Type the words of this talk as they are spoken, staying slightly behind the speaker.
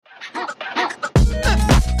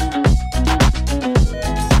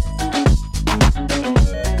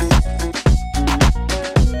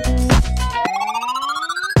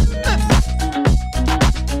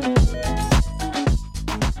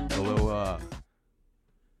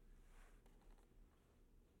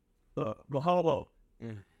Mahalo.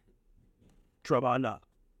 Dramana.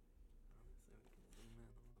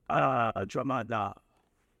 Dramana.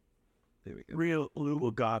 There we go. Real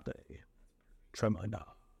Luagate. Dramana.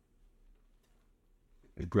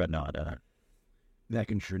 Granada.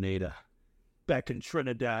 Back in Trinidad. Back in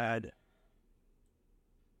Trinidad.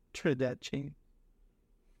 Trinidad chain.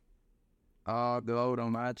 Oh, gold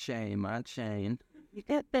on my chain.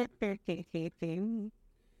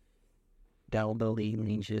 Down the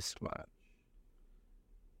lean, just watch.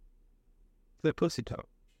 The pussy toe.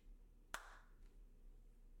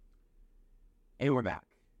 Hey, we're back.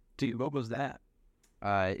 Dude, what was that?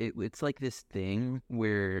 It's like this thing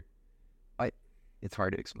where it's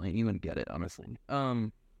hard to explain. You wouldn't get it, honestly.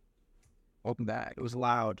 Welcome back. It was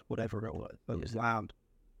loud, whatever it was. It was loud.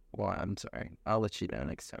 Well, I'm sorry. I'll let you know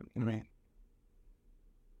next time. Man.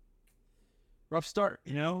 Rough start,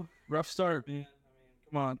 Rough start, man. I mean,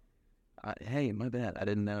 come on. Hey, my bad. I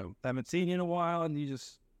didn't know. I haven't seen you in a while, and you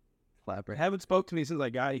just Flapper. haven't spoke to me since I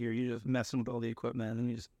got here. You're just messing with all the equipment, and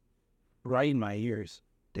you just right in my ears.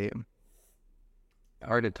 Damn.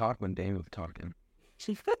 Hard to talk when Dame was talking.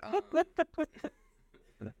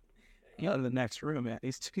 Go to the next room, man.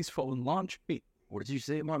 He's folding laundry. What did you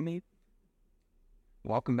say about me?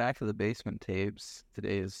 Welcome back to the Basement Tapes.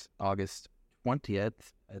 Today is August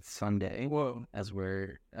 20th. It's Sunday. Whoa. I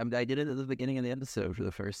did it at the beginning of the episode for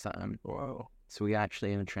the first time. Whoa. So we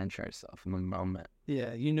actually entrench ourselves in the moment.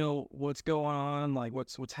 Yeah, you know what's going on, like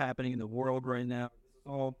what's happening in the world right now.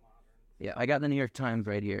 Oh, yeah, I got the New York Times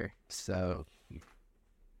right here. So,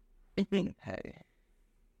 hey.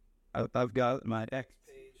 I've got my X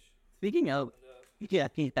page. Speaking of, yeah,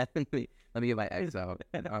 let me get my X out.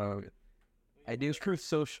 I do Truth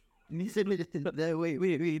Social.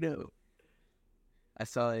 Wait, no. I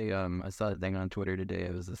saw a thing on Twitter today.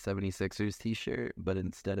 It was a 76ers t-shirt, but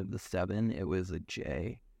instead of the 7, it was a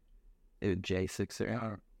J. It was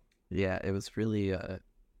J6er. Yeah, it was really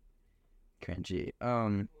cringy.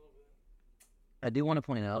 I do want to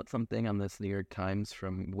point out something on this New York Times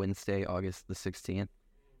from Wednesday, August the 16th.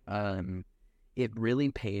 It really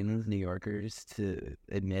pains New Yorkers to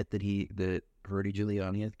admit that Rudy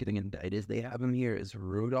Giuliani is getting indicted. They have him here as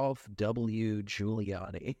Rudolph W.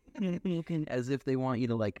 Giuliani, as if they want you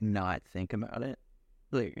to not think about it.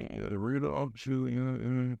 Like Rudolph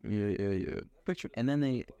Giuliani, yeah. Picture, and then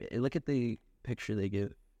they look at the picture they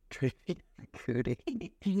give.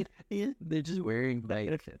 They're just wearing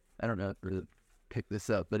I don't know if to pick this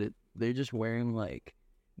up, but they're just wearing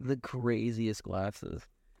the craziest glasses,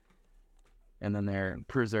 and then they're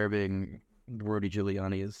preserving Rudy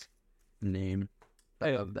Giuliani's name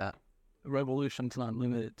of that. Revolution's not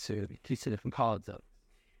limited to two different colleges.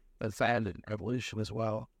 That's sad. Revolution as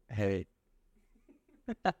well. Hey,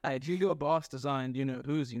 if you go boss design, you know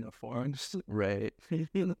whose uniforms. right?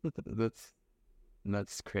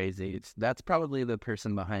 That's crazy. That's probably the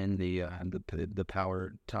person behind the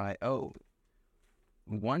power tie. Oh,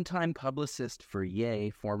 one-time publicist for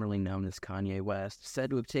Ye, formerly known as Kanye West,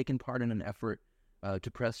 said to have taken part in an effort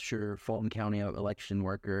to pressure Fulton County election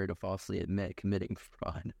worker to falsely admit committing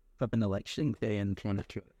fraud of an election day in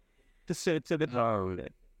 2020. Oh,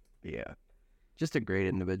 yeah. Just a great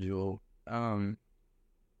individual. I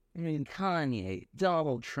mean, Kanye,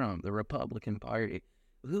 Donald Trump, the Republican Party.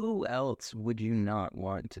 Who else would you not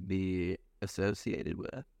want to be associated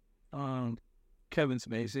with? Kevin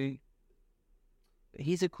Spacey.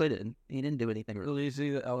 He's acquitted. He didn't do anything. Really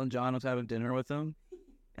see that Ellen John was having dinner with him?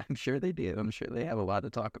 I'm sure they do. I'm sure they have a lot to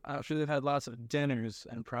talk about. I'm sure they've had lots of dinners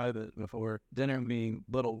in private before. Dinner being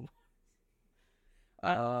little.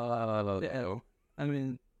 Yeah. I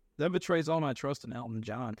mean, that betrays all my trust in Elton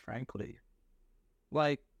John, frankly.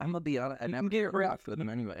 I'm gonna be honest. I never get rocked with him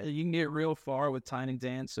anyway. You can get real far with Tiny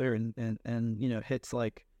Dancer and hits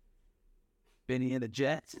like Benny and the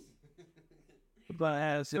Jets. But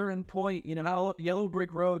at a certain point, how Yellow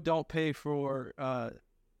Brick Road don't pay for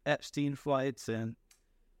Epstein flights, and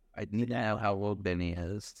I need to know how old Benny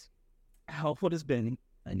is. How old is Benny?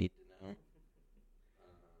 I need to know.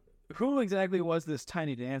 Who exactly was this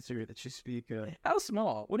Tiny Dancer that you speak of? How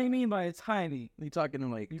small? What do you mean by tiny? Are you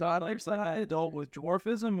talking Toddler size, adult with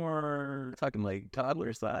dwarfism, or talking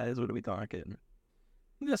toddler size? What are we talking?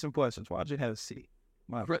 We got some questions. Why don't you have a seat?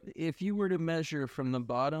 If you were to measure from the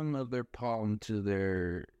bottom of their palm to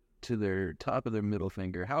their top of their middle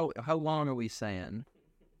finger, how long are we saying?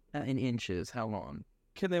 In inches, how long?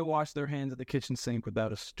 Can they wash their hands at the kitchen sink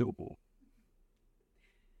without a stool?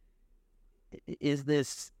 Is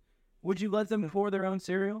this? Would you let them pour their own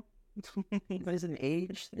cereal? Is it an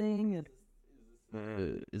age thing?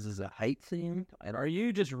 Is this a height thing? Are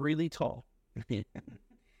you just really tall?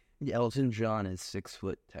 Elton John is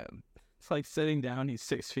 6'10". It's like sitting down, he's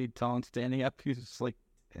 6 feet tall, and standing up, he's just like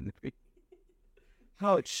 10 feet.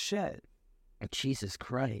 Oh, shit. Jesus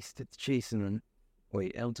Christ, it's Jason.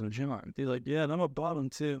 Wait, Elton John. He's like, yeah, and I'm a bottom,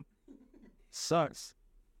 too. Sucks.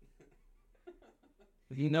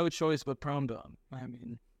 No choice but prom dom. I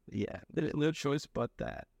mean, Yeah. there's no choice but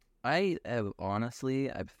that. I have,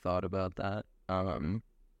 honestly, I've thought about that. Prom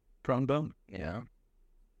dom? Yeah.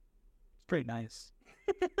 It's pretty nice.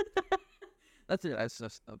 That's it. I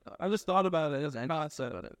just thought about it as a I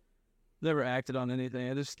concept. about it. Never acted on anything.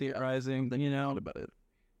 I just theorizing, you know. About it.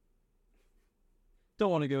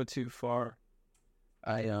 Don't want to go too far.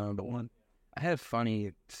 I But one. I had a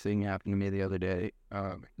funny thing happen to me the other day.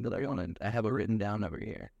 That I have it written down over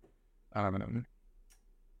here.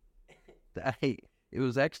 It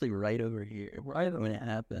was actually right over here, right when it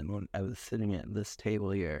happened. When I was sitting at this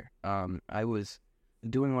table here, I was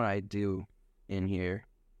doing what I do in here,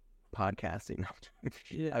 podcasting.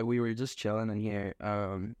 Yeah. We were just chilling in here,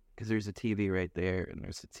 because there's a TV right there, and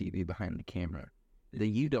there's a TV behind the camera that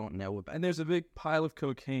you don't know about. And there's a big pile of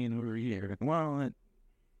cocaine over here. Well,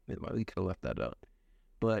 we could have left that out.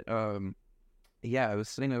 But, yeah, I was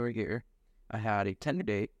sitting over here. I had a Tinder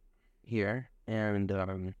date here, and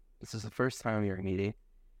this is the first time we were meeting.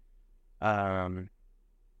 I'm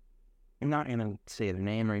not going to say their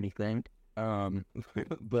name or anything,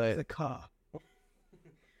 but The car.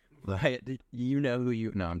 you know who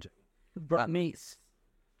you... No, I'm just... Bratnice.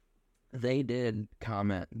 They did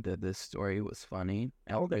comment that this story was funny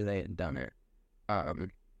after they had done it.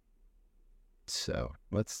 So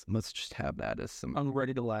let's just have that as some... I'm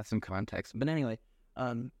ready to laugh. some context. But anyway,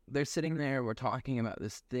 they're sitting there, we're talking about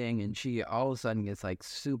this thing, and she all of a sudden gets like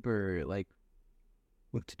super like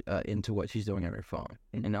into what she's doing on her phone.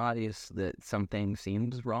 And obvious that something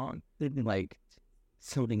seems wrong. Like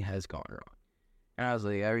something has gone wrong. And I was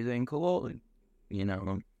like, everything cool? You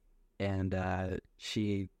know? And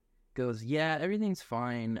she goes, yeah, everything's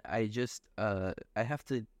fine. I just I have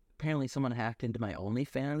to... Apparently someone hacked into my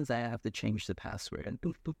OnlyFans. I have to change the password.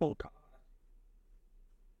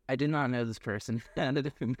 I did not know this person had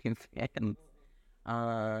an OnlyFans.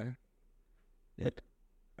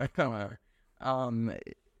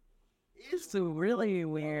 It's a really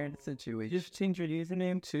weird situation. Just change your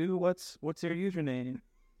username too. What's your username?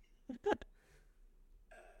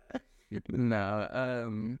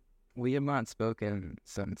 No, we have not spoken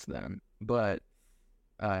since then. But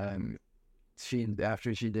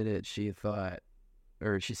after she did it, she thought,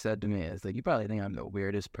 or she said to me, it's like, you probably think I'm the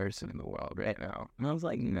weirdest person in the world right now. And I was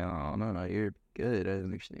like, no, you're good. I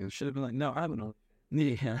didn't actually... Should have been like, no, I don't know.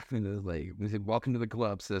 Yeah, and it was like, welcome to the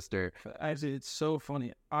club, sister. Actually, it's so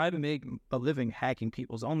funny. I make a living hacking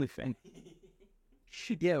people's OnlyFans.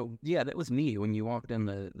 Yeah, that was me when you walked in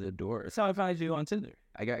the door. That's how I found you on Tinder.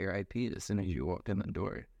 I got your IP as soon as you walked in the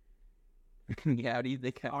door. Yeah, how do you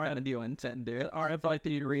think I found you on Tinder?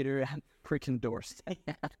 RFID reader at freaking doorstep.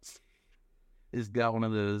 It's got one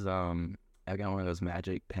of those, I got one of those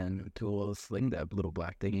magic pen tools, like that little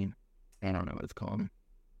black thingy. I don't know what it's called.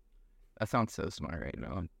 That sounds so smart right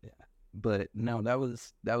now. Yeah. But no, that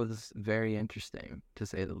was very interesting, to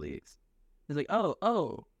say the least. It's like,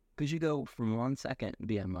 oh, because you go from 1 second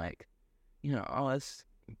being like, you know, oh, this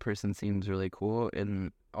person seems really cool,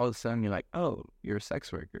 and all of a sudden you're like, oh, you're a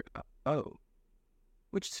sex worker. Oh,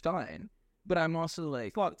 which is fine. But I'm also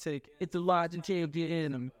like, it's a lot to take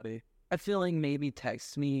in. I feel like maybe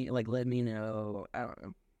text me, like, let me know. I don't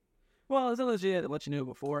know. Well, it's not legit to let you know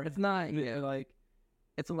before. It's not, like,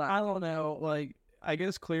 It's a lot. I don't know. Like, I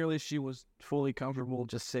guess clearly she was fully comfortable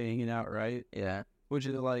just saying it outright. Yeah. Which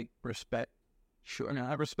is, like, respect. Sure.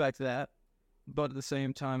 I respect that. But at the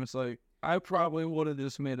same time, it's like, I probably would have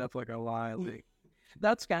just made up, like, a lie. Like,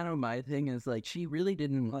 that's kind of my thing, is like, she really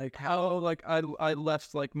didn't like how, like, I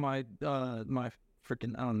left, like, my my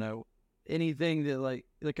freaking, I don't know, anything that, like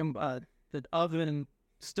the oven,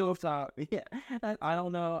 stovetop. Yeah. I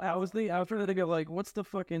don't know. I was trying to think of, like, what's the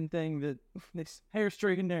fucking thing that this hair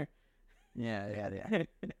streak in there? Yeah.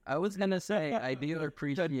 I was going to say, I do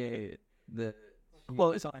appreciate the...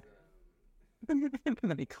 Clothes on.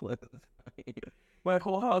 Many clothes. My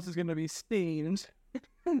whole house is going to be stained.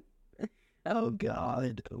 Oh,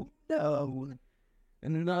 God. No.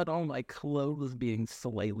 And not all my clothes being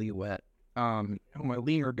slightly wet. My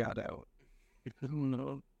leaner got out.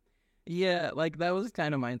 No. Yeah, like, that was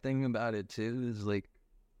kind of my thing about it, too, is, like,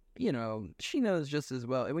 you know, she knows just as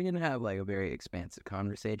well. We didn't have, like, a very expansive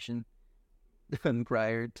conversation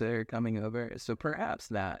prior to her coming over, so perhaps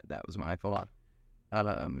that was my fault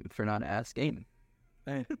for not asking.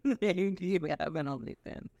 Do you have an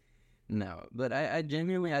OnlyFans? No, but I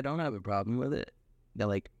genuinely, I don't have a problem with it. That,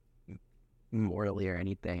 like, morally or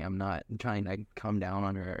anything. I'm not trying to come down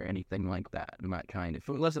on her or anything like that. I'm not trying to.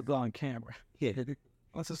 Unless it's on camera. Yeah.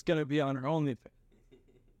 Unless it's gonna be on her OnlyFans.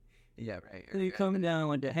 Yeah, right. Then you coming down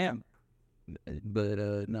like a hammer. But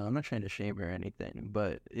no, I'm not trying to shame her or anything.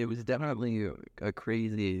 But it was definitely a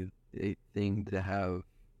crazy thing to have.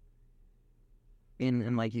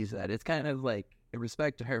 And like you said, it's kind of like a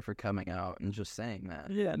respect to her for coming out and just saying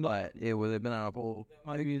that. Yeah, no, But it would have been a whole.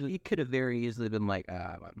 He could have very easily been like,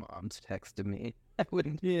 my mom's texting me. I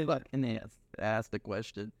wouldn't fucking ask the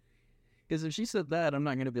question. Because if she said that, I'm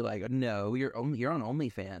not gonna be like, no, you're on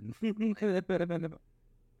OnlyFans.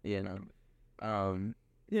 You know.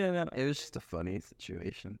 Yeah, no, It was just a funny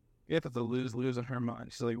situation. if it's a lose in her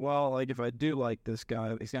mind. She's like, well, like if I do like this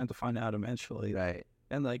guy, he's gonna have to find out eventually. Right.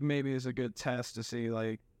 And like maybe it's a good test to see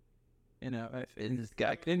like, you know, if This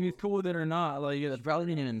guy, he's cool with it or not. Like it's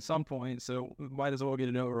probably in some point, so might as well get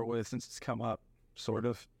it over with since it's come up, sort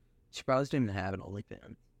of. she probably didn't even have an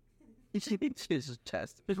OnlyFans. She was just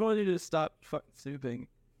testing. Just wanted you to stop fucking snooping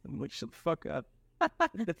and like shut the fuck up.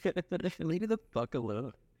 Leave me the fuck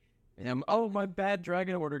alone. Oh, my bad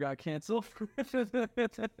dragon order got canceled. What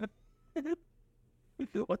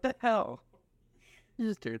the hell? You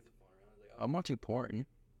just turned the phone around. Like, I'm watching porn.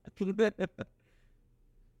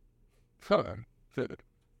 Fun. Food.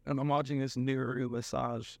 And I'm watching this new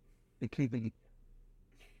massage. Something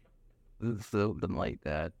like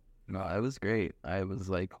that. No, it was great. I was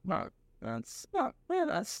like, wow, that's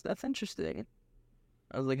interesting.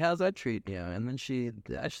 I was like, how's that treat you? And then she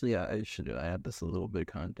actually, I had this a little bit of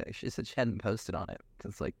context. She said she hadn't posted on it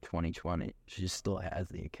because like 2020. She still has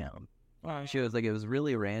the account. She was like, it was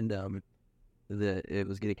really random that it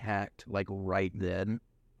was getting hacked like right then.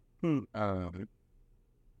 So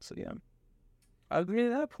yeah. I agree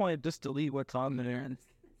at that point, just delete what's on there.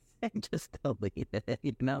 Just delete it.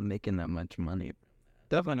 You're not making that much money.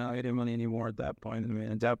 Definitely not getting money anymore at that point. I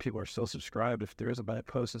mean, I doubt people are still subscribed if there is a bad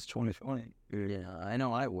post since 2020. Yeah, I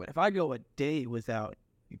know I would. If I go a day without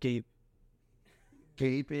gaping,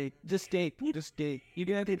 just gape. You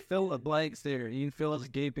can fill the blanks there. You can fill as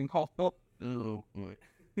gaping. Oh.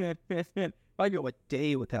 If I go a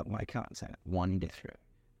day without my content, One day.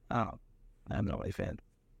 I'm not a fan.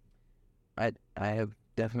 I have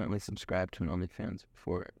definitely subscribed to an OnlyFans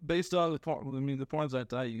before. Based on the porn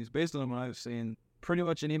sites I use, based on what I've seen, pretty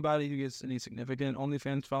much anybody who gets any significant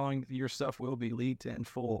OnlyFans following, your stuff will be leaked in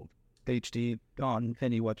full HD on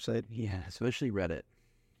any website. Yeah, especially Reddit.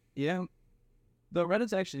 Yeah. Though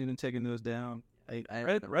Reddit's actually been taking those down.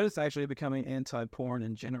 Reddit's actually becoming anti-porn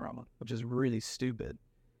in general, which is really stupid.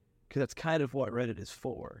 Because that's kind of what Reddit is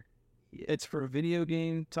for. Yeah. It's for video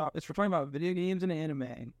game it's for talking about video games and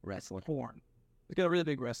anime. Wrestling. Porn. It's got a really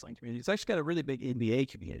big wrestling community. It's actually got a really big NBA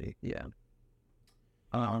community. Yeah.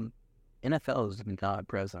 NFL is not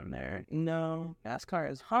present there. No.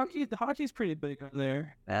 NASCAR is Hockey. The hockey's pretty big over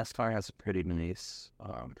there. NASCAR has a pretty nice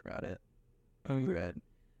Reddit.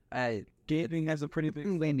 Gaming has a pretty big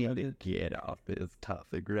subreddit. Get off his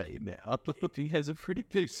topic right now. He has a pretty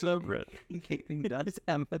big subreddit. Gaming does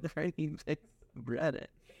have a pretty big subreddit.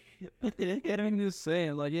 I'm just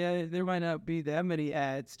saying, like, yeah, there might not be that many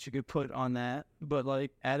ads that you could put on that, but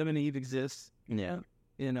like Adam and Eve exists. Yeah.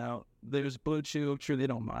 You know, there's Blue Chew. I'm sure they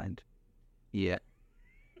don't mind. Yeah.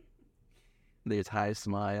 There's High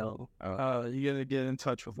Smile. You gotta get in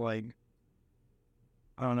touch with like,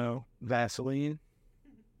 I don't know, Vaseline.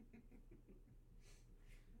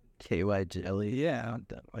 KY Jelly. Yeah,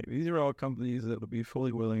 like these are all companies that would be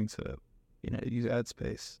fully willing to, use ad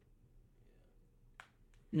space.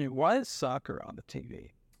 Why is soccer on the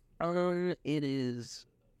TV? It is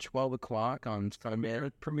 12 o'clock on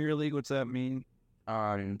Premier League. What's that mean?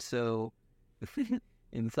 So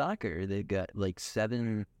in soccer, they've got like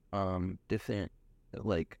 7 different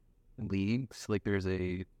like leagues. Like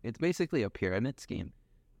it's basically a pyramid scheme.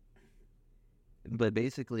 But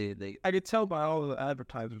basically, I could tell by all the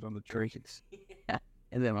advertisers on the jerseys. Yeah.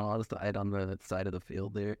 And then on the side of the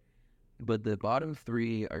field there. But the bottom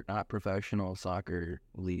 3 are not professional soccer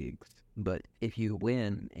leagues. But if you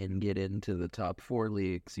win and get into the top 4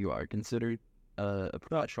 leagues, you are considered a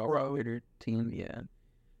professional team. Yeah.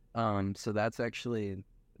 So that's actually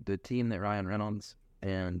the team that Ryan Reynolds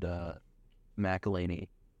and McElhaney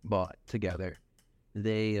bought together.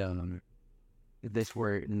 They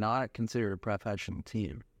were not considered a professional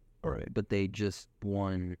team. All right. But they just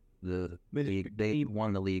won the league. They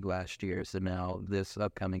won the league last year, so now this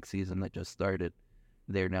upcoming season that just started,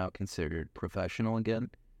 they're now considered professional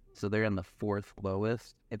again. So they're in the 4th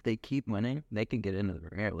lowest. If they keep winning, they can get into the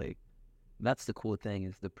Premier League. That's the cool thing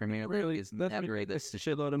is the Premier League is never this a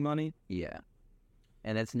shitload of money. Yeah,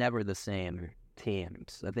 and it's never the same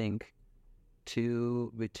teams. I think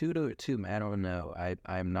two. I don't know.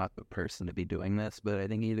 I'm not the person to be doing this, but I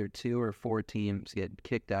think either 2 or 4 teams get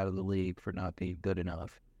kicked out of the league for not being good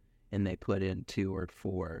enough, and they put in 2 or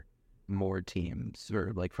 4 more teams,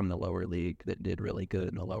 or like from the lower league that did really good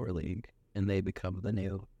in the lower league, and they become the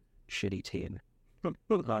new shitty team.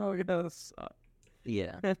 Oh, yes.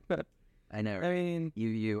 Yeah, I know. I mean,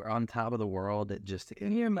 You're on top of the world. It just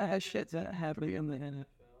can you imagine shit's happening in the NFL?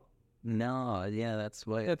 no. Yeah, that's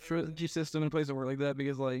what. Yeah, trilogy system in place to work like that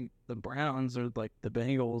because like the Browns or like the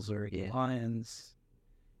Bengals or the Lions,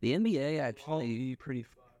 The NBA actually, pretty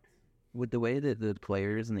fucked. with the way that the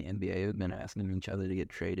players in the NBA have been asking each other to get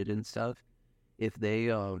traded and stuff, if they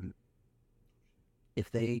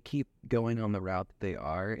keep going on the route that they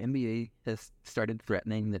are, NBA has started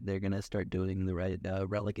threatening that they're gonna start doing the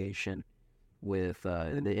relegation with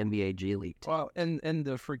the NBA G League. Wow, and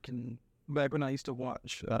the freaking back when I used to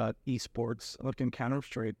watch esports, like in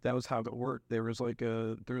Counter-Strike, that was how it worked. There was like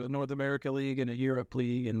there was a North America league and a Europe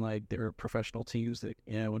league, and like there were professional teams that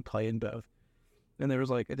would play in both. And there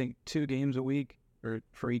was like I think 2 games a week, or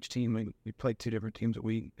for each team. We played 2 different teams a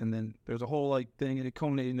week, and then there's a whole like thing, and it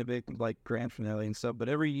culminated in a big like grand finale and stuff. But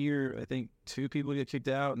every year, I think 2 people get kicked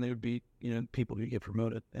out, and they would be people who get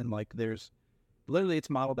promoted. And like there's literally it's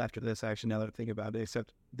modeled after this. Actually, now that I think about it,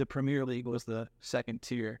 except the Premier League was the second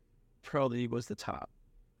tier, Pro League was the top.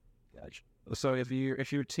 Gotcha. So if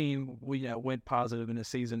your team went positive in a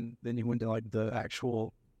season, then you went to like the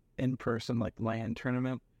actual in-person like LAN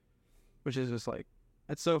tournament, which is just like,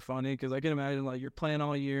 it's so funny because I can imagine like you're playing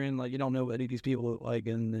all year and like you don't know what any of these people look like,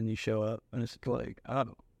 and then you show up and it's like,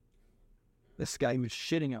 oh, this guy was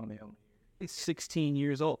shitting on me. He's 16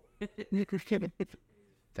 years old.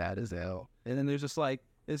 That is hell. And then there's just like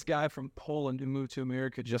this guy from Poland who moved to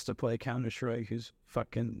America just to play Counter-Strike, who's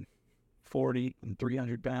fucking 40 and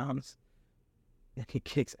 300 pounds, and he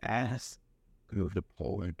kicks ass. Move to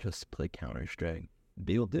Poland just to play Counter-Strike.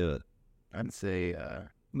 They'll do it. I'd say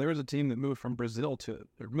there was a team that moved from Brazil to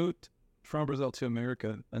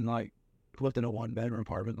America and like lived in a 1-bedroom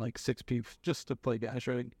apartment, like 6 people, just to play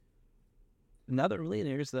Counter-Strike. Another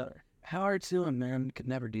millionaires that how hard to a man could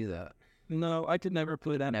never do that. No, I could never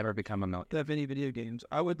play that. Never become a millionaire. Have any video games.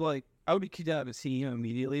 I would be kicked out of a team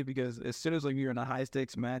immediately because as soon as like you're in a high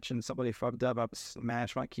stakes match and somebody fucked up, I would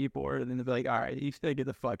smash my keyboard and then they'd be like, all right, you gotta get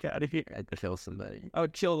the fuck out of here. I'd kill somebody. I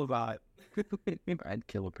would kill the vibe. I'd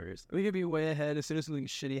kill a person. We could be way ahead. As soon as something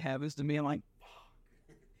shitty happens to me, I'm like,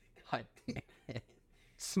 God damn it.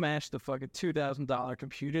 Smash the fucking $2,000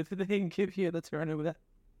 computer that they can give you at the tournament.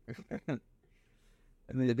 And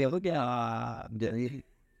then they'd be like,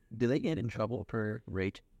 do they get in trouble for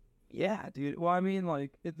rage? Yeah, dude. Well, I mean,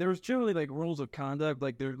 like, there's generally like rules of conduct.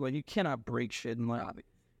 Like, they're like you cannot break shit and like, I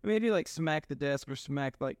mean, if you like smack the desk or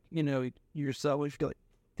smack like yourself, you feel like,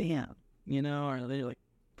 damn, or they're like,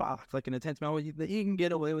 fuck, like an intense moment. You can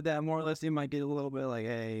get away with that more or less. You might get a little bit like,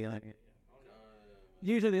 hey, like.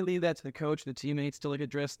 Usually they leave that to the coach, the teammates to like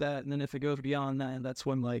address that, and then if it goes beyond that, that's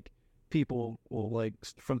when like people will like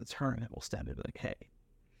from the tournament will stand there like, hey,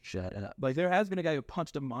 shut up. Like there has been a guy who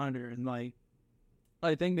punched a monitor and like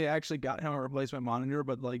I think they actually got him a replacement monitor,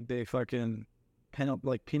 but like they fucking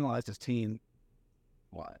penalized his team.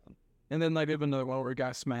 Why? And then like even another one where a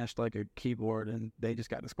guy smashed like a keyboard and they just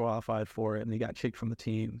got disqualified for it and he got kicked from the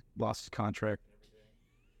team, lost his contract.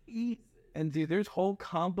 And dude, there's whole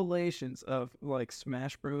compilations of like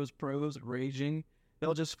Smash Bros. Pros raging.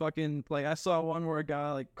 They'll just fucking like I saw one where a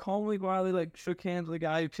guy like calmly quietly like shook hands with a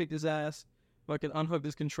guy who kicked his ass, fucking unhooked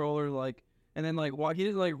his controller like. And then, like, he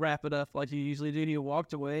didn't, like, wrap it up like he usually did. He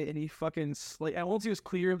walked away, and he fucking, and once he was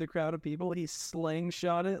clear of the crowd of people, he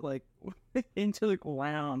slingshot it, like, into the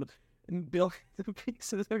ground. And Bill, the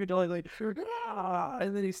piece of the controller, like,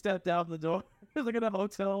 and then he stepped out the door. It was, like, in a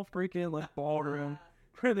hotel freaking, like, ballroom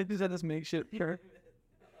where they just had this makeshift here.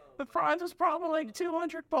 The prize was probably, like,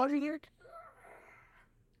 $200 a year.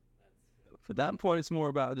 At that point, it's more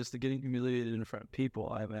about just getting humiliated in front of people,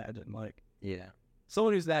 I imagine, like. Yeah.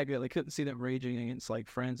 Someone who's that good, they couldn't see them raging against like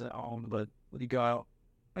friends at home, but when you go out,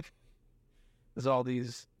 there's all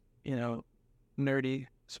these, nerdy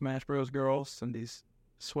Smash Bros. Girls and these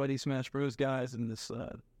sweaty Smash Bros. Guys in this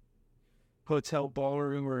hotel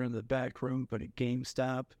ballroom or in the back room, but at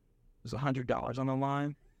GameStop, there's $100 on the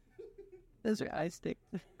line. Those are ice sticks.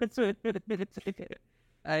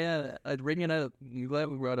 I'd bring it up. You glad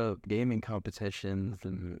we brought up gaming competitions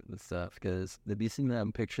and stuff because have you seen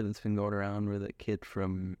that picture that's been going around where the kid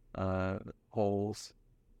from Holes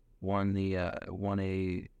won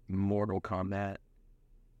a Mortal Kombat?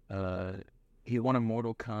 He won a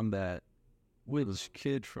Mortal Kombat. Which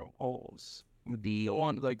kid from Holes? The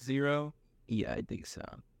one like Zero? Yeah, I think so.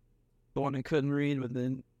 The one that couldn't read, but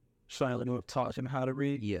then Shia LaBeouf taught him how to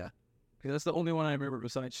read. Yeah. Because that's the only one I remember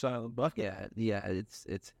besides Shia LaBeouf. Yeah, it's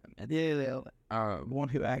The one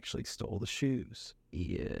who actually stole the shoes.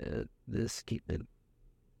 yeah, this kid thing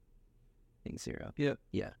 0. Yeah.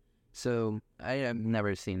 Yeah. So I have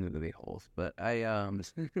never seen the movie Holes, but I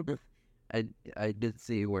did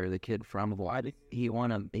see where the kid from Hawaii, he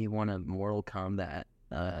won a Mortal Kombat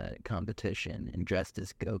competition and dressed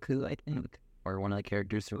as Goku, I think, or one of the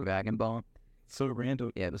characters from Dragon Ball. So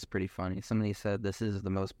random. Yeah, it was pretty funny. Somebody said this is the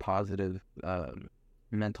most positive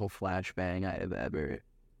mental flashbang I have ever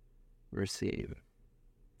received.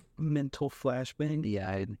 Mental flashbang? Yeah,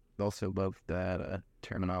 I also love that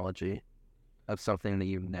terminology of something that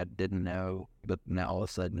you didn't know, but now all of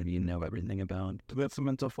a sudden you know everything about. That's a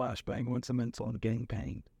mental flashbang. What's a mental and getting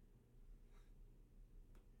pain?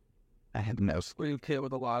 I have no. We hit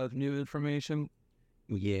with a lot of new information.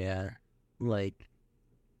 Yeah, like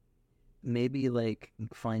maybe like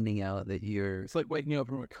finding out that you're It's like waking up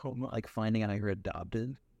from a coma. like finding out you're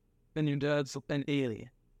adopted. And your dad's an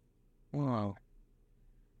alien. Well,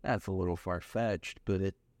 that's a little far fetched,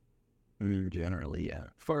 but generally, yeah.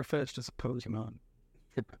 Far-fetched as a Pokemon.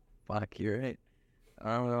 Fuck, you're right.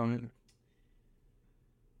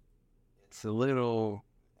 It's a little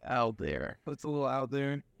out there. It's a little out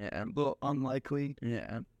there. Yeah. A little unlikely.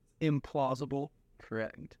 Yeah. Implausible.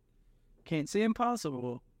 Correct. Can't say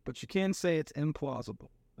impossible, but you can say it's implausible.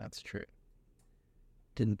 That's true.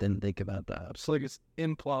 Didn't think about that. It's like it's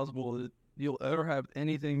implausible that you'll ever have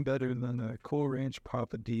anything better than a Cool Ranch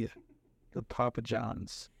Papadilla. The Papa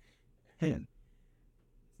John's. And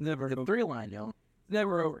never The 3-line, yo.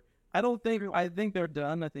 never over. I think they're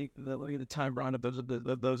done. I think the time round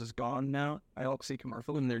of those is gone now. I don't see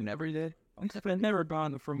commercials and they're never dead. They've never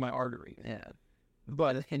gone from my artery. Yeah.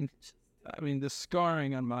 But I mean, the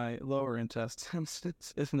scarring on my lower intestines,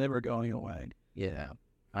 it's never going away. Yeah.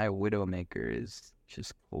 My Widowmaker is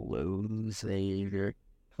just close.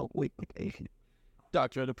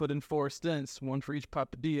 Doctor had to put in 4 stents, one for each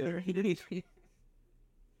papadilla.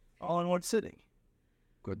 All in one sitting.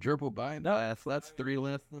 Quadruple bypass. That's 3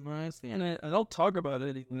 less than mine. And I don't talk about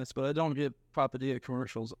any of this, but I don't get papadilla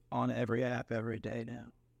commercials on every app every day now.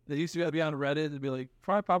 They used to be on Reddit and be like,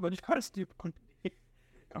 try papadilla, stupid.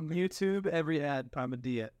 On YouTube, every ad,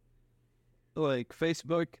 papadilla. Like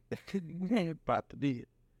Facebook, papadilla.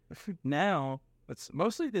 Now, it's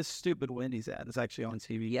mostly this stupid Wendy's ad that's actually on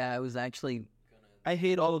TV. Yeah, I was actually... I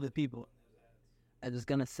hate all of the people. I was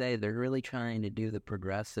going to say, they're really trying to do the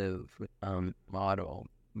progressive model.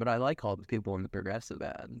 But I like all the people in the progressive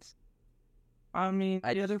ads. I mean,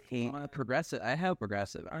 I just hate progressive. I have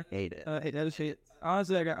progressive. I hate it. I just hate.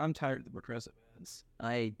 Honestly, I'm tired of the progressive ads.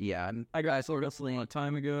 I got sold a long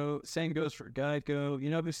time ago. Same goes for Geico.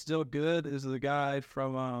 You know who's still good is the guy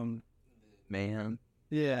from Man.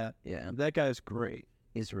 Yeah, that guy's great.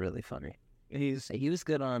 He's really funny. He was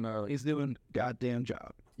good on he's doing goddamn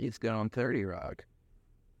job. He's good on 30 Rock.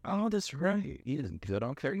 Oh, that's right. He is good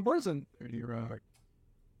on 30. He wasn't 30 Rock.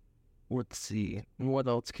 Let's see. What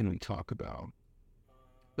else can we talk about?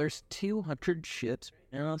 There's 200 ships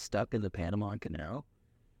stuck in the Panama Canal.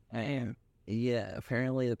 And yeah,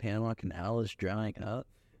 apparently the Panama Canal is drying up.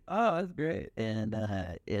 Oh, that's great. And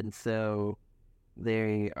so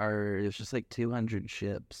there's just like 200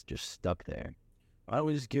 ships just stuck there. Why don't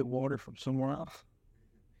we just get water from somewhere else?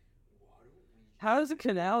 How does a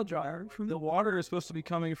canal dry? The water is supposed to be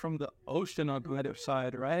coming from the ocean on the other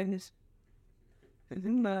side, right?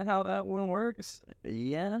 Isn't that how that one works?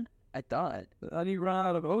 Yeah, I thought. How do you run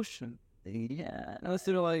out of ocean? Yeah. Unless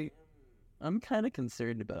they're like... I'm kind of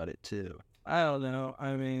concerned about it, too. I don't know.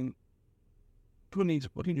 I mean, who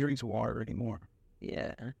drinks water anymore?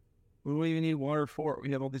 Yeah. What do we even need water for?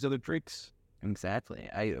 We have all these other drinks. Exactly.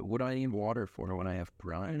 What do I need water for when I have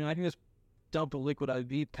brine? I can just dump a liquid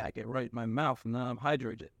IV packet right in my mouth and then I'm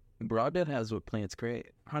hydrated. Broadband has what plants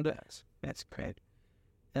create. Honda has. That's great.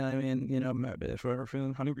 And I mean, if I'm ever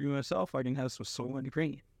feeling hungry myself, I can have some soy and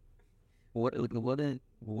cream. What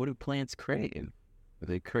do plants crave?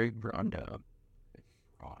 They crave Rondo.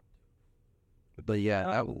 But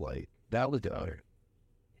yeah, that was other.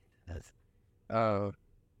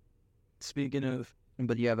 Speaking of,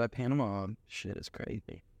 but yeah, that Panama shit is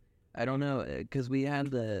crazy. I don't know, because we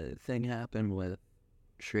had the thing happen with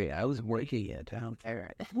Trey. I was working at down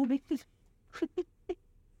there.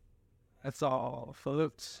 That's all,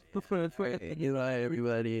 folks.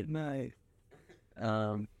 Everybody. Nice.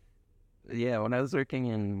 Yeah, when I was working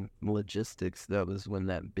in logistics, that was when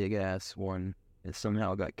that big ass one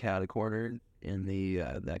somehow got catapulted in the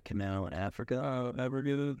that canal in Africa. Ever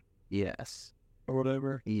get it? Yes. Or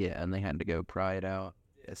whatever. Yeah, and they had to go pry it out.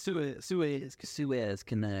 Suez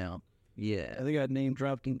Canal. Yeah. I think I name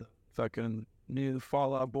dropped in the fucking new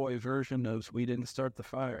Fall Out Boy version of "We Didn't Start the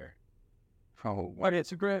Fire." Oh, Okay,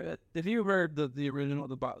 it's a great. If you heard the original,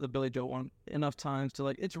 the Billy Joel one enough times to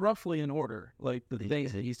like, it's roughly in order, like the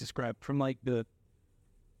things that he's described from like the,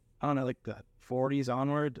 I don't know, like the 40s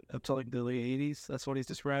onward up to like the late 80s. That's what he's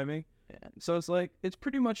describing. Yeah. So it's like it's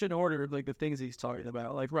pretty much in order, like the things he's talking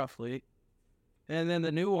about, like roughly. And then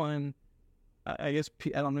the new one, I guess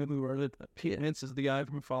I don't know who wrote it. Pete Mintz is the guy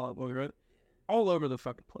from Fall Out Boy, right? All over the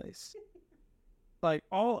fucking place. Like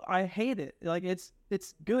I hate it. Like it's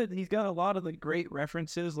good. He's got a lot of the great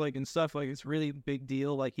references, like and stuff. Like it's really big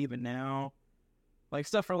deal. Like even now, like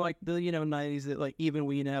stuff from like the 90s that like even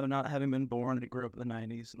we now not having been born and grew up in the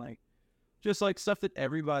 90s, like just like stuff that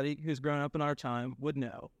everybody who's grown up in our time would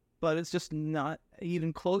know. But it's just not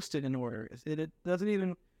even close to in order. It doesn't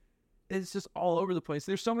even. It's just all over the place.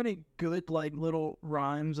 There's so many good like little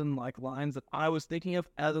rhymes and like lines that I was thinking of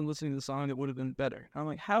as I'm listening to the song that would have been better. I'm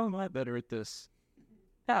like, how am I better at this?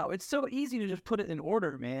 How? It's so easy to just put it in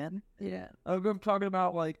order, man. Yeah. I'm talking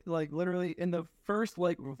about like literally in the first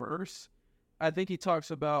like verse, I think he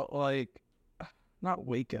talks about like not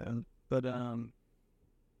Waco, but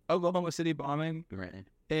Oklahoma City bombing. Right.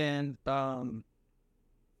 And the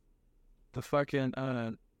fucking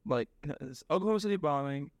like Oklahoma City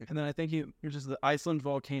bombing, and then I think here's just the Iceland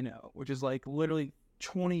volcano, which is like literally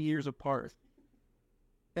 20 years apart.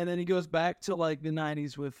 And then he goes back to like the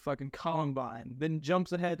 90s with fucking Columbine, then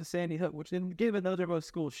jumps ahead to Sandy Hook, which then given those are both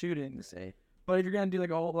school shootings. But if you're gonna do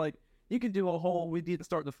like a whole like you could do a whole "We Didn't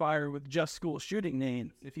Start the Fire" with just school shooting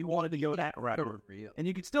names if you wanted to go that route, and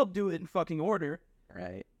you could still do it in fucking order,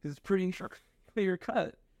 right? Because it's pretty clear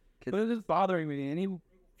cut. But it is bothering me, and he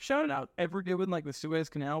shouted out ever doing like the Suez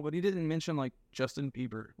Canal, but he didn't mention like Justin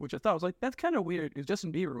Bieber, which I thought was like that's kind of weird because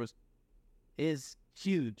Justin Bieber is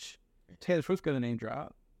huge. Taylor Swift got a name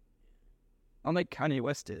drop. Unlike Kanye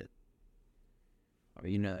West did. Oh,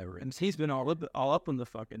 and he's been all up in the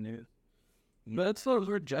fucking news. But it's sort of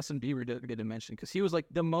where Justin Bieber didn't get a mention because he was like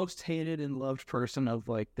the most hated and loved person of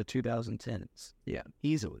like the 2010s. Yeah,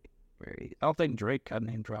 easily. I don't think Drake got a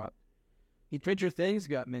name drop. Stranger Things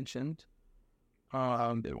got mentioned.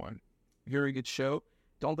 Did one very good show.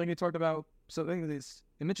 Don't think he talked about something. They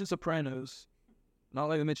mentioned Sopranos. Not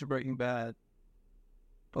like they mentioned Breaking Bad.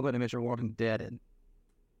 Don't like they mentioned Walking Dead. And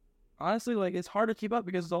honestly, like it's hard to keep up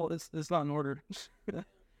because it's not in order.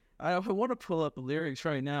 I want to pull up the lyrics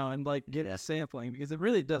right now and like get a sampling because it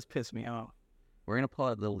really does piss me off. We're gonna pull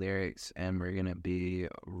out the lyrics and we're gonna be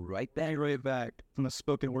right back from a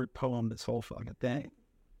spoken word poem. This whole fucking thing.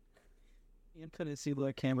 Infinity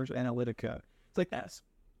like Cambridge Analytica. It's like that's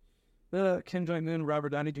Kim Jong-un, Robert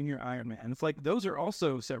Downey Jr., Iron Man. It's like those are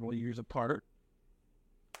also several years apart.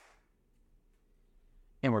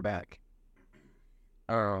 And we're back.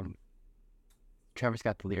 Trevor's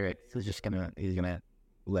got the lyrics. He's gonna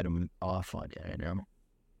let him off on it, you know.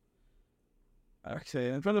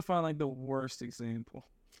 Okay, I'm trying to find like the worst example.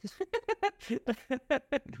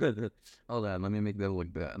 Hold on, let me make that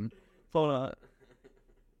look bad. Hold on.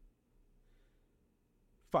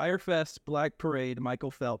 Firefest, Black Parade, Michael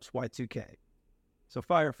Phelps, Y2K. So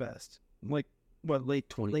Firefest, like what, late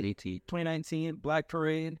 2019, Black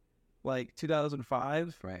Parade, like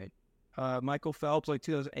 2005. Right. Michael Phelps, like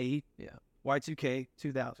 2008. Yeah. Y2K,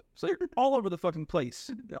 2000. So they're all over the fucking place.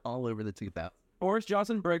 They're all over the 2000s. Boris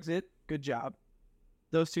Johnson, Brexit, good job.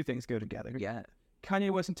 Those two things go together. Yeah. Kanye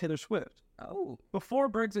West and Taylor Swift. Oh. Before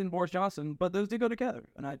Brexit and Boris Johnson, but those do go together.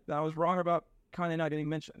 And I was wrong about Kanye not getting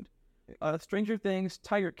mentioned. Stranger Things,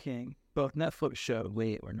 Tiger King, both Netflix show.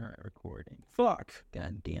 Wait, we're not recording. Fuck.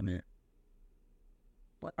 God damn it.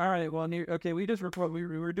 What? All right, well, okay, we just record. We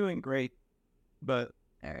were doing great, but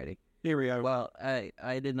alrighty. Here we are. Well, I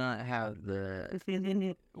did not have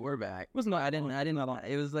the. We're back. It was not. I didn't.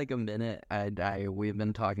 It was like a minute. We've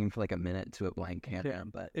been talking for like a minute to a blank camera. Yeah.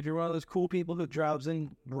 But if you're one of those cool people who drives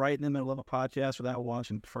in right in the middle of a podcast without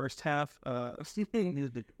watching the first half, we're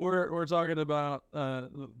talking about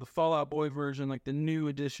the Fall Out Boy version, like the new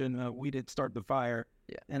edition. We Didn't Start the Fire.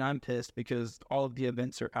 Yeah. And I'm pissed because all of the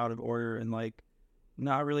events are out of order and like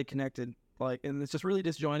not really connected. Like, and it's just really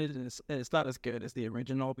disjointed, and it's not as good as the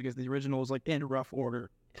original because the original is like in rough order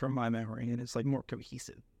from my memory, and it's like more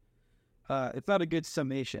cohesive. It's not a good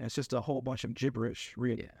summation. It's just a whole bunch of gibberish.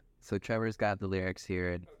 Really. Yeah. So Trevor's got the lyrics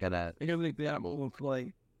here.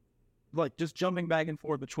 Like just jumping back and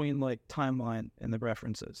forth between like timeline and the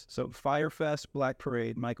references. So Firefest, Black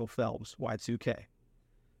Parade, Michael Phelps, Y2K.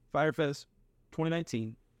 Firefest,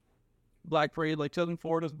 2019. Black Parade, like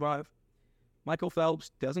 2004, 2005. Michael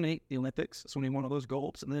Phelps, 2008, the Olympics. That's when he won all those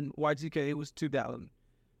golds. And then Y2K was 2000.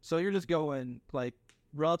 So you're just going like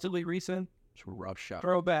relatively recent, It's a rough shot.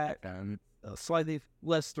 throwback, slightly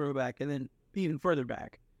less throwback, and then even further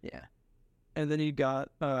back. Yeah. And then you got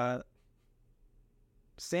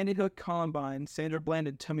Sandy Hook Columbine, Sandra Bland,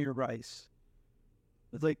 and Tamir Rice.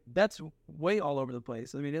 It's like, that's way all over the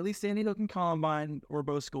place. I mean, at least Sandy Hook and Columbine were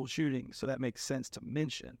both school shootings, so that makes sense to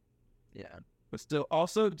mention. Yeah. But still,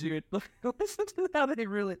 also, dude, listen to how they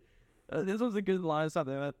really... this was a good line.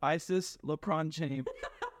 Something ISIS, LeBron James.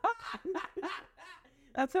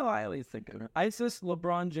 That's how I always think of it. ISIS,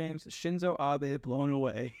 LeBron James, Shinzo Abe blown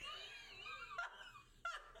away.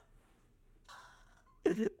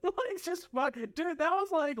 Like, just fucking... Dude, that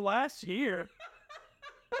was like last year.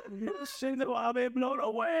 Shinzo Abe blown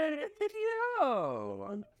away.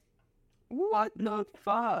 Yo, what the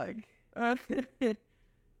fuck?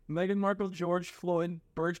 Meghan Markle, George Floyd,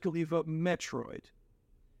 Burj Khalifa, Metroid.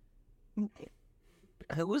 Who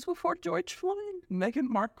was before George Floyd? Meghan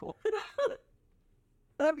Markle.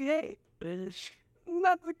 Okay. That's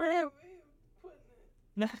a great way of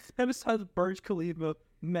putting it. Besides Burj Khalifa,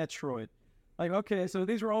 Metroid. Like, okay, so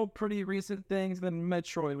these were all pretty recent things. Then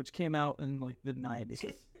Metroid, which came out in like the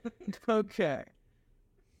 90s. Okay.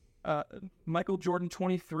 Michael Jordan,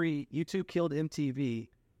 23. YouTube killed MTV.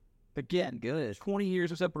 Again, Good. 20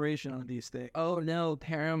 years of separation on these things. Oh no,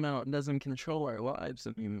 Paramount doesn't control our lives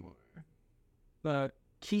anymore.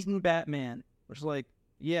 Keaton Batman, which is like,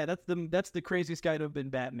 yeah, that's the craziest guy to have been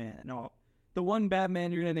Batman. No, the one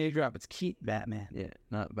Batman you're gonna name drop, it's Keaton Batman. Yeah,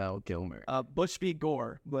 not Val Kilmer. Bush v.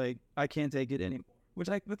 Gore, like, I can't take it anymore. Which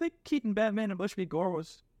I think Keaton Batman and Bush v. Gore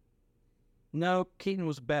was... No, Keaton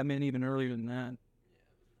was Batman even earlier than that.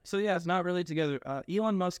 So yeah, it's not really together.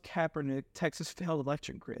 Elon Musk, Kaepernick, Texas failed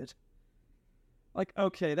electric grid. Like,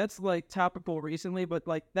 okay, that's like topical recently, but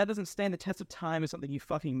like that doesn't stand the test of time as something you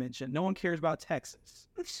fucking mentioned. No one cares about Texas.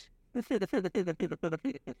 It's power. I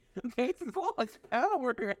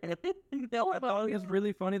thought it was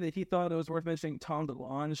really funny that he thought it was worth mentioning Tom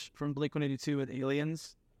DeLonge from Blink-182 and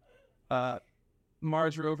Aliens.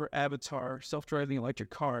 Mars rover, Avatar, self-driving electric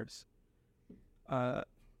cars.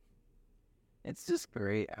 It's just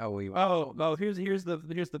great how we. Here's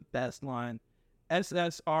the best line.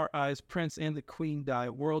 SSRI's Prince and the Queen die.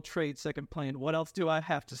 World Trade second plane. What else do I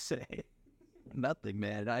have to say? Nothing,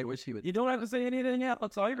 man. I wish he would. You don't have to say anything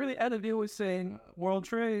else. All you really had to do was saying World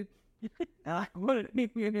Trade. I would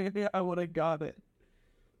have got it.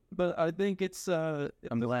 But I think it's...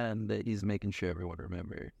 I'm glad that he's making sure everyone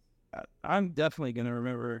remembers. I'm definitely going to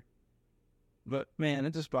remember. But, man,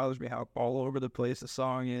 it just bothers me how all over the place the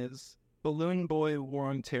song is. Balloon Boy, War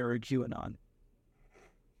on Terror, QAnon.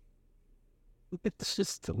 It's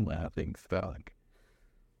just a laughing stock.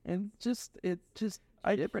 And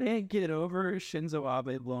I can't get over Shinzo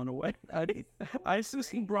Abe blown away.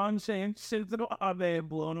 ISIS LeBron James, Shinzo Abe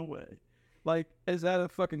blown away. Like, is that a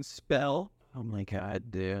fucking spell? Oh my god,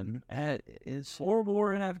 dude. It's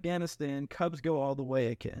war in Afghanistan. Cubs go all the way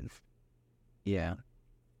again. Yeah.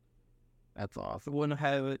 That's awesome. Wouldn't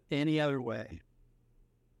have it any other way.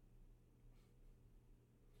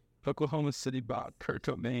 Oklahoma City bot, Kurt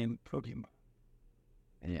Cobain, Pokemon.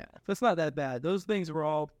 Yeah. So it's not that bad. Those things were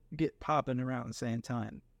all get popping around the same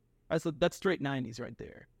time. That's straight 90s right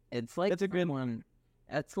there. It's like... That's a good one.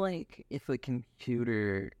 That's like if a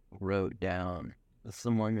computer wrote down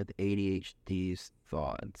someone with ADHD's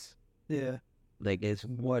thoughts. Yeah. Like, it's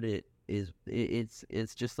what it is.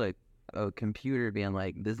 It's just like a computer being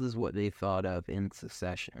like, this is what they thought of in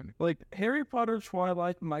succession. Like, Harry Potter,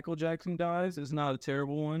 Twilight, Michael Jackson dies is not a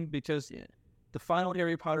terrible one because the final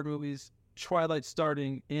Harry Potter movies, Twilight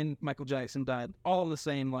starting in Michael Jackson died, all in the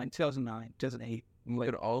same line, 2009, 2008. Like,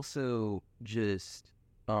 could also just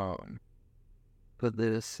put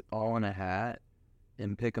this all in a hat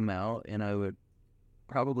and pick them out, and I would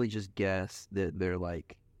probably just guess that they're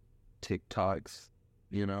like TikToks,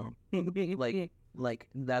 you know? like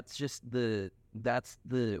that's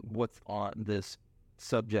the what's on this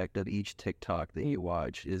subject of each TikTok that you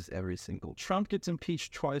watch is every single. Trump gets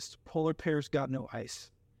impeached twice. Polar bears got no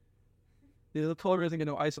ice. The polar bears ain't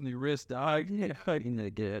got no ice on the wrist, dog. Yeah, you need to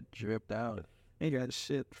get dripped out. Ain't got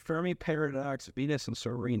shit. Fermi Paradox, Venus and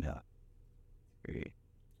Serena.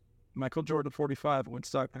 Michael Jordan, 45,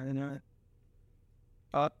 Woodstock, 99.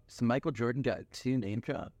 So Michael Jordan got 2 name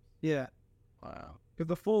drops? Yeah. Wow. Because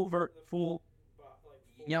the full...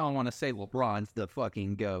 Y'all want to say LeBron's the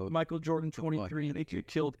fucking GOAT. Michael Jordan, 23, they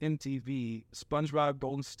killed MTV. SpongeBob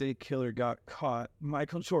Golden State Killer got caught.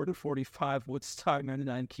 Michael Jordan, 45, Woodstock,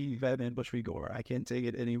 99, Key, Batman, Bush v. Gore. I can't take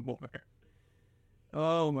it anymore.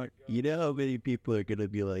 Oh my God. You know how many people are going to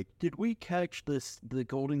be like, did we catch the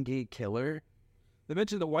Golden Gate Killer? They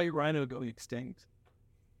mentioned the white rhino going extinct.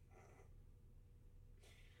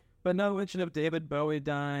 But no mention of David Bowie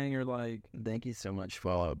dying or like. Thank you so much,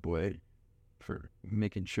 Fall Out Boy, for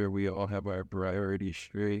making sure we all have our priorities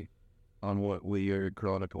straight on what we are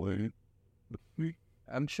chronicling.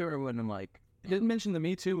 I'm sure when like He didn't mention the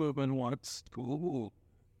Me Too movement once. ooh,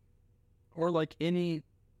 Or like any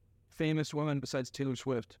famous woman besides Taylor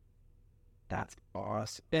Swift. that's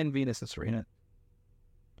awesome. And Venus and Serena.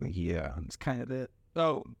 Yeah. It's kind of it.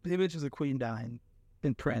 Oh, he mentions the Queen dying.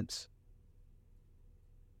 And Prince.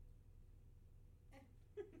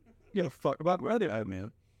 You give a fuck about whether I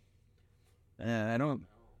man. I don't.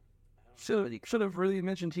 Should have really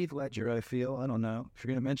mentioned Heath Ledger, I feel. I don't know. If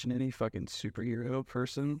you're going to mention any fucking superhero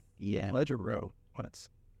person, Yeah. Ledger, bro. What's...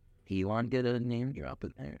 Elon get a name drop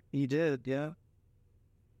in there. He did, yeah.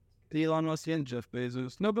 Elon Musk and Jeff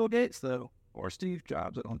Bezos. No Bill Gates, though. Or Steve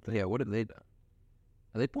Jobs, I don't think. Yeah, what have they done?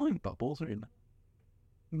 Are they blowing bubbles right now?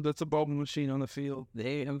 That's a bubble machine on the field.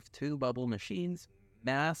 They have 2 bubble machines,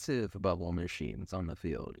 massive bubble machines on the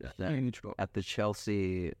field at the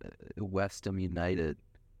Chelsea West Ham United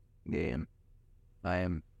game. I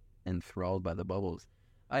am enthralled by the bubbles.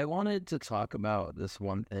 I wanted to talk about this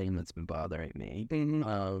one thing that's been bothering me,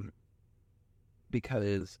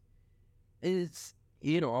 because it's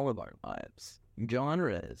in all of our lives.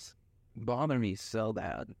 Genres bother me so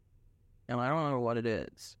bad, and I don't know what it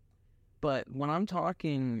is. But when I'm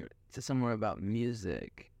talking to someone about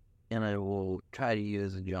music, and I will try to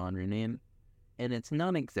use a genre name, and it's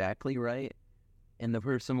not exactly right, and the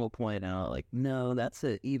person will point out, like, no, that's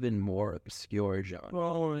an even more obscure genre.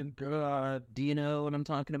 Oh, my God. Do you know what I'm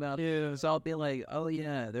talking about? Yeah. So I'll be like, oh,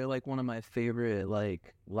 yeah, they're, like, one of my favorite,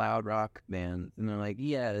 like, loud rock bands. And they're like,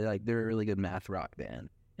 yeah, like, they're a really good math rock band.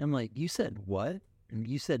 And I'm like, you said what? And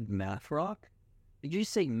you said math rock? Did you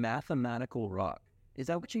say mathematical rock? Is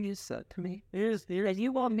that what you just said to me? Here's And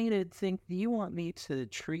you want me to think, you want me to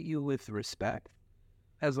treat you with respect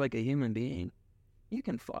as, like, a human being? You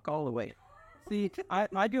can fuck all the way. See,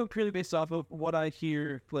 I go purely based off of what I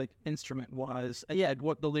hear, like, instrument-wise. Yeah,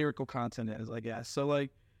 what the lyrical content is, I guess. So,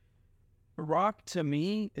 like, rock to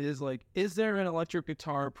me is, like, is there an electric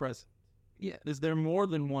guitar present? Yeah. Is there more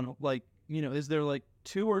than one? Like, you know, is there, like,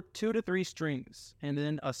 two to three strings and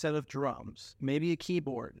then a set of drums, maybe a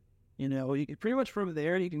keyboard? You know, you can, pretty much from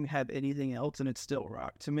there, you can have anything else and it's still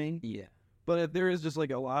rock to me. Yeah. But if there is just,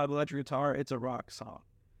 like, a lot of electric guitar, it's a rock song.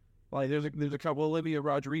 Like, there's a couple Olivia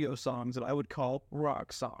Rodrigo songs that I would call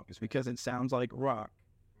rock songs because it sounds like rock.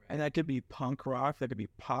 And that could be punk rock, that could be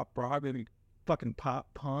pop rock, that could be fucking pop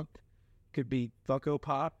punk, could be fucko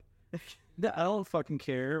pop. I don't fucking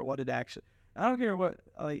care what it actually... I don't care what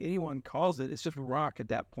like anyone calls it. It's just rock at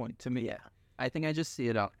that point to me. Yeah. I think I just see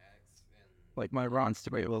it out. Like my Ron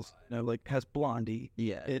Staples, you know, like has Blondie.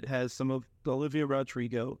 Yeah. It has some of Olivia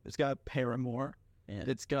Rodrigo. It's got Paramore. Yeah.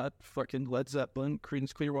 It's got fucking Led Zeppelin,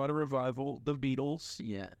 Creedence Clearwater Revival, the Beatles.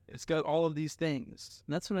 Yeah. It's got all of these things.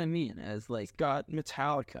 That's what I mean. As like, It's got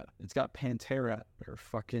Metallica. It's got Pantera or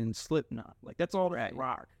fucking Slipknot. Like that's all Right.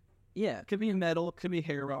 rock. yeah. It could be metal. It could be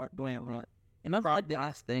hair rock, glam rock. And that's like the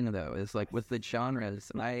last thing though is like with the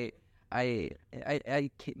genres. I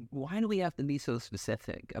can't, why do we have to be so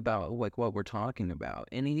specific about like what we're talking about?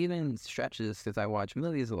 And it even stretches because I watch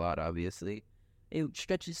movies a lot. Obviously, it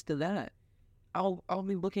stretches to that. I'll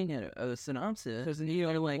be looking at a synopsis Because you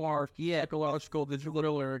know, like, psychological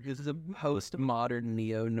digital lyric is a postmodern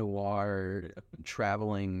neo-noir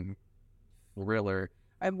traveling thriller.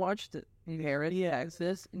 I watched Paris,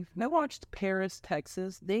 Texas. And I watched Paris,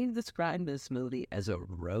 Texas. They described this movie as a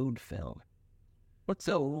road film. What's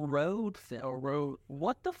a road film? A road.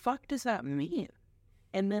 What the fuck does that mean?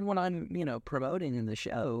 And then when I'm, promoting in the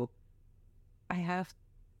show, I have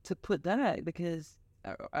to put that because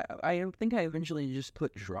I think I eventually just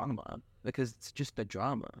put drama because it's just a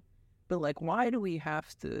drama. But like, why do we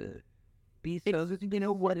have to be so? You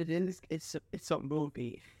know what it is? It's a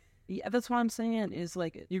movie. Yeah, that's what I'm saying. Is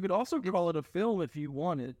like You could also call it a film if you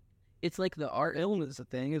wanted. it's like the art. Film is a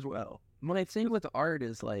thing as well. What I think with art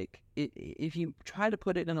is like if you try to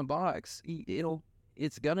put it in a box,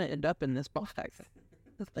 it's gonna end up in this box.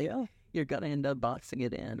 It's like, oh, you're gonna end up boxing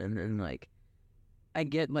it in, and then like I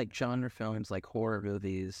get like genre films like horror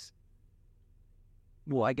movies.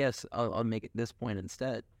 Well, I guess I'll make it this point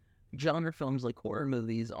instead. Genre films like horror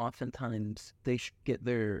movies, oftentimes they get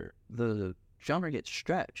the genre gets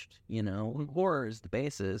stretched. Horror is the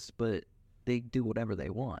basis, but they do whatever they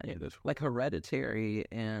want. Yeah, Like Hereditary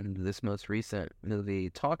and this most recent movie,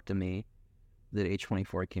 Talk to Me, that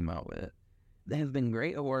H24 came out with. They have been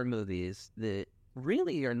great horror movies that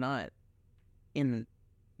really are not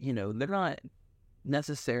they're not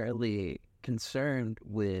necessarily concerned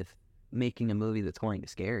with making a movie that's going to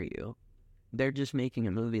scare you. They're just making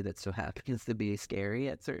a movie that so happens to be scary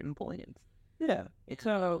at certain points. Yeah, it's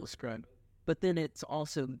how I'll describe it. But then it's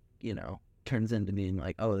also, turns into being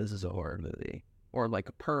like, oh, this is a horror movie. Or like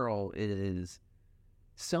a Pearl is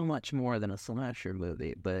so much more than a slasher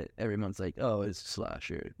movie, but everyone's like, oh, it's a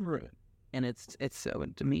slasher. Right. And it's so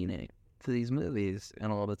demeaning to these movies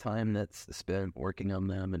and all the time that's spent working on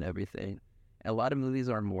them and everything. A lot of movies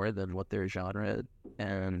are more than what their genre,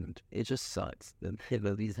 and it just sucks that the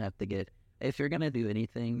movies have to get, if you're going to do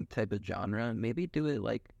anything type of genre, maybe do it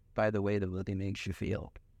like by the way the movie makes you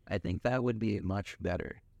feel. I think that would be much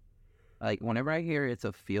better. Like, whenever I hear it's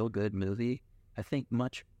a feel-good movie, I think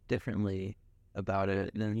much differently about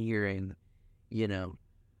it than hearing,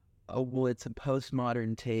 oh, well, it's a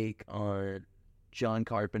postmodern take on John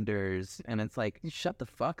Carpenter's, and it's like, shut the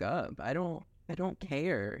fuck up. I don't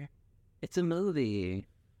care. It's a movie.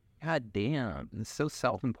 God damn. It's so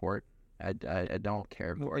self-important. I don't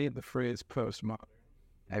care for I hate the phrase postmodern.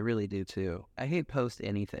 I really do too. I hate post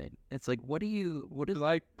anything. It's like, what is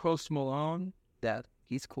Like Post Malone? that?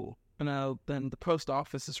 He's cool. Then the Post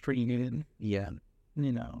Office is pretty good. Yeah.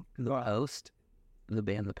 The Post, the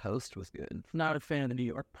band The Post was good. Not a fan of the New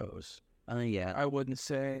York Post. Yeah. I wouldn't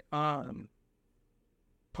say.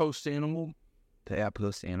 Post Animal. Yeah,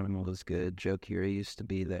 Post Animal was good. Joe Curie used to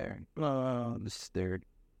be there. Was their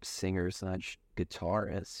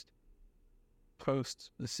singer/guitarist.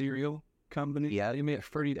 Post the cereal company. Yeah. They made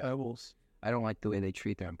Fruity Pebbles. I don't like the way they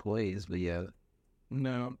treat their employees, but yeah.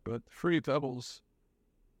 No, but Fruity Pebbles.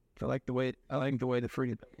 I like the way the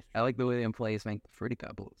Fruity Pebbles. I like the way the employees make Fruity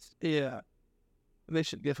Pebbles. Yeah. They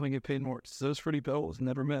should definitely get paid more. Those Fruity Pebbles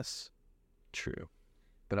never miss. True.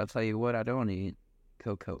 But I'll tell you what I don't eat.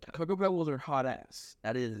 Cocoa Pebbles. Cocoa Pebbles are hot ass.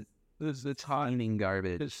 That is It's hot. eating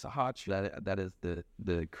garbage. It's the hot shit. That is the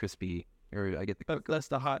crispy, or I get the That's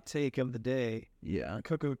the hot take of the day. yeah.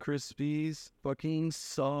 Cocoa Krispies fucking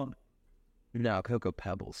suck. No, Cocoa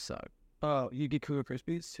Pebbles suck. Oh, you get Cocoa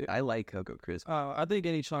Krispies too? I like Cocoa Crisp. I think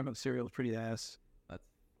any chocolate cereal is pretty ass.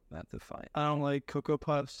 That's a fight. I don't like Cocoa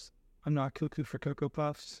Puffs. I'm not cuckoo for Cocoa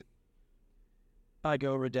Puffs. I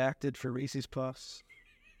go redacted for Reese's Puffs.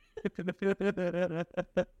 I'd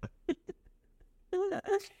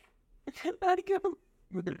go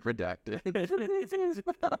Redacted.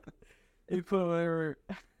 You put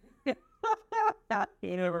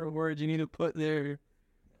whatever words you need to put there.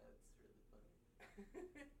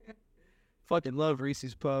 Fucking love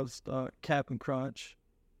Reese's Puffs, Captain Crunch,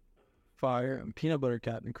 fire, peanut butter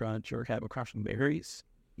Captain Crunch, or Captain Crunch and berries.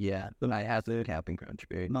 Yeah, I had the Captain Crunch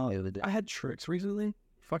berry the other day. I had Trix recently.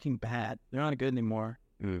 Fucking bad. They're not good anymore.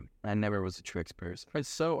 I never was a Trix person. It's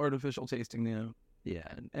so artificial tasting now. Yeah,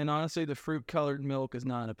 And honestly, the fruit-colored milk is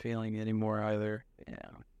not appealing anymore either. yeah,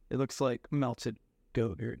 It looks like melted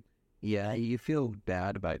goat. yeah. You feel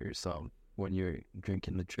bad about yourself when you're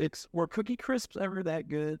drinking the Trix. Were Cookie Crisps ever that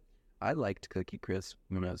good? I liked Cookie Crisp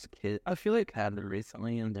when I was a kid. I feel like Had them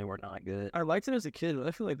recently, and they were not good. I liked it as a kid, but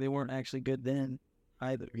I feel like they weren't actually good then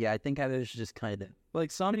either. Yeah, I think I was just kind of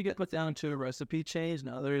Like some you get put down to a recipe change, and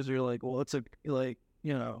others are like, well, it's it was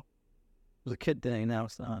a kid thing. Now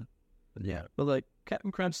it's not. yeah. But like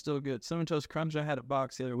Captain Crunch still good. Cinnamon Toast Crunch, I had a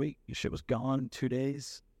box the other week. Your shit was gone in 2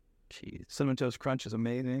 days. Jeez. Cinnamon Toast Crunch is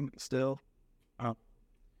amazing still.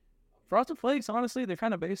 Frosted Flakes, honestly, they're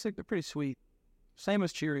kind of basic. They're pretty sweet. Same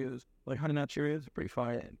as Cheerios. Like Honey Nut Cheerios are pretty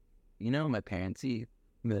fire. My parents eat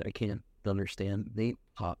that I can't understand. They eat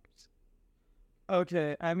Pops.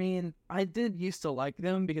 Okay, I mean, I did used to like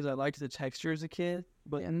them because I liked the texture as a kid,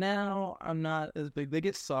 but now I'm not as big. They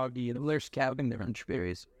get soggy and There's Captain Crunch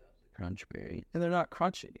berries. Crunch berry. they're not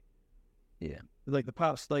crunchy. Yeah. Like the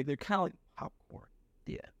Pops, like they're kind of like popcorn.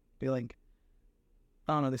 Yeah. They like,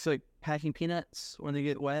 I don't know, they feel like packing peanuts when they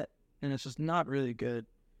get wet, and it's just not really good.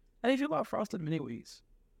 How do you feel about Frosted Mini Wheats?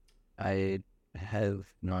 I have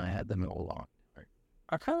not had them in a long time.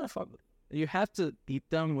 I kind of fuck with them. You have to eat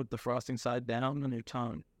them with the frosting side down on your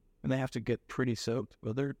tongue, and they have to get pretty soaked.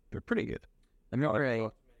 But they're pretty good. I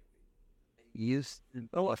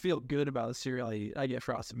feel good about the cereal I eat. I get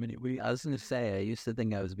Frosted Mini Wheats. was going to say, I used to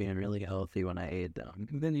think I was being really healthy when I ate them.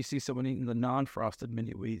 And then you see someone eating the non-frosted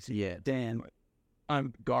Mini Wheats. Yeah. Damn,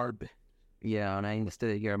 I'm garbage. Yeah, and I used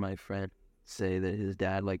to hear my friend say that his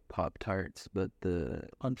dad liked Pop-Tarts, but the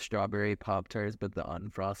strawberry Pop-Tarts, but the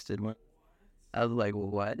unfrosted one. I was like,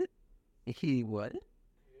 what? What?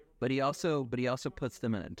 But he also puts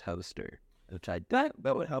them in a toaster, which That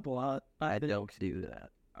would help a lot. I don't do that.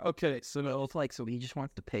 Okay, so It's like, so he just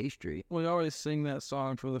wants the pastry. we always sing that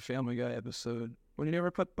song for the Family Guy episode. When you never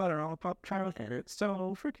put butter on a Pop-Tart, it's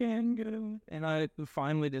so freaking good. And I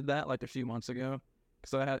finally did that like a few months ago.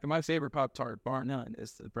 because I had my favorite Pop-Tart, bar none,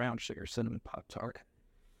 is the brown sugar cinnamon Pop-Tart.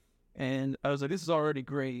 And I was like, this is already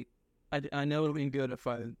great. I know it'll be good if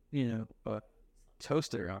I,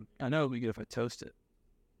 toast it. I know it'll be good if I toast it.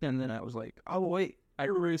 And then I was like, oh, wait, I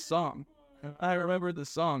remember the song. I remembered the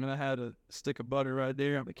song, and I had a stick of butter right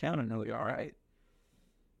there on the counter, and I was like, all right.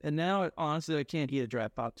 And now, honestly, I can't eat a dry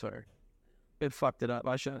Pop-Tart. It fucked it up.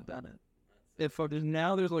 I shouldn't have done it.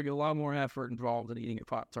 Now there's like a lot more effort involved in eating a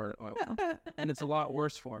Pop-Tart, and it's a lot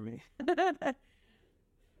worse for me.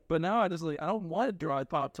 But now I don't want a dry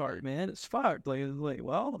Pop-Tart, man. It's fucked.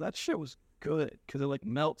 Well, that shit was good because it like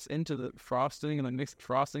melts into the frosting and like makes the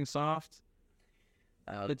frosting soft.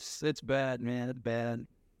 It's bad, man. It's bad.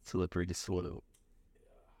 Slippery to slope.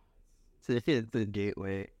 It's a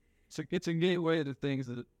gateway. So it's a gateway to things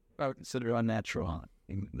that I would consider unnatural.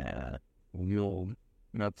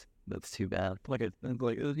 That's too bad.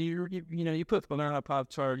 You put banana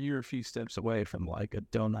Pop-Tart, you're a few steps away from like a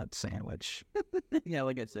donut sandwich. Yeah,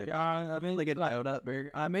 like I said, I mean, like a donut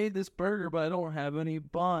burger. I made this burger, but I don't have any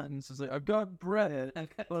buns. It's like I've got bread,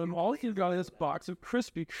 but I'm also got this box of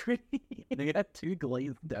Krispy Kreme. they got 2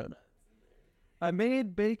 glazed donuts. I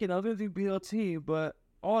made bacon other than BLT, but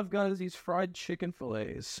all I've got is these fried chicken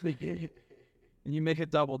fillets. And you make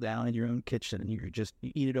it double down in your own kitchen, and you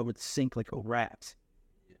eat it over the sink like a rat.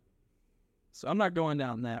 So I'm not going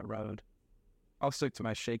down that road. I'll stick to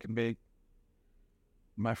my shake and bake,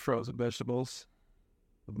 my frozen vegetables,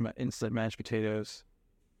 my instant mashed potatoes.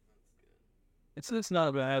 It's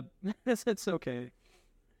not bad. It's okay.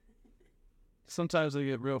 Sometimes I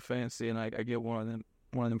get real fancy, and I get one of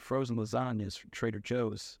them frozen lasagnas from Trader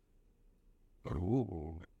Joe's.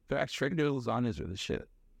 Ooh. In fact, Trader Joe's lasagnas are the shit.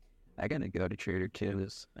 I gotta go to Trader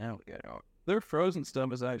Joe's. I don't get out. Their frozen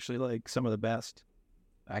stuff is actually like some of the best.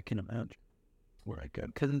 I can imagine. Where I go,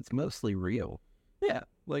 because it's mostly real. Yeah,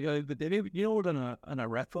 like you know what an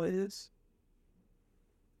arepa is?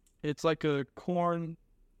 It's like a cornbread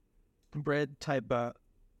type,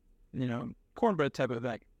 cornbread type of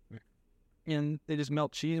thing, and they just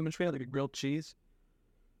melt cheese in between, like a grilled cheese.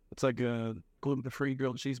 It's like a gluten-free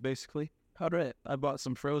grilled cheese, basically. How right? I bought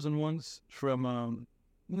some frozen ones from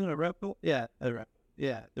arepa. Yeah, arepa.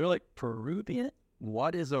 Yeah, they're like Peruvian.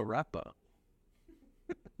 What is arepa?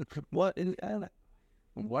 What is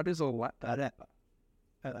a arepa?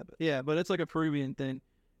 Yeah, but it's like a Peruvian thing.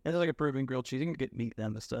 It's like a Peruvian grilled cheese. You can get meat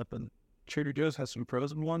and stuff. And Trader Joe's has some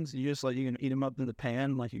frozen ones. You can eat them up in the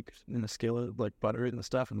pan, like in the skillet, like butter it and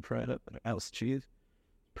stuff, and fry it up and else cheese.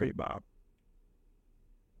 Pretty bomb.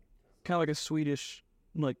 Kind of like a Swedish,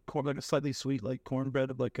 like a slightly sweet, like cornbread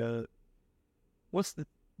of like a. What's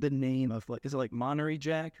the name of is it like Monterey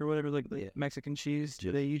Jack or whatever, like the Mexican cheese?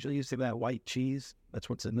 They usually use that white cheese. That's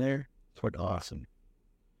what's in there. It's quite awesome.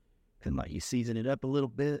 And like you season it up a little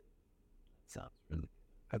bit. Sounds really.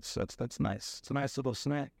 That's nice. It's a nice little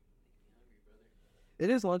snack. It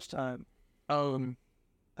is lunchtime. I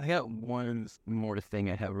got one more thing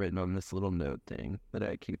I have written on this little note thing that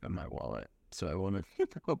I keep in my wallet. So I want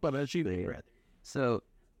to. But as you rather. So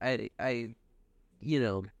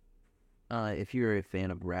if you're a fan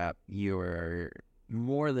of rap, you're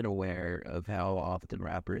more than aware of how often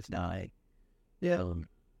rappers die. Yeah.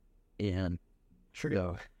 And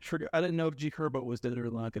sure. I didn't know if G Herbo was dead or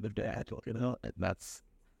not. Could have died. That's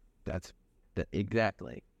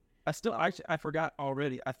exactly. I forgot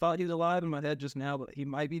already. I thought he was alive in my head just now, but he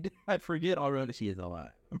might be dead. I forget already. He is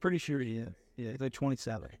alive. I'm pretty sure he is. Yeah, he's like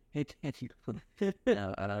 27. Hey,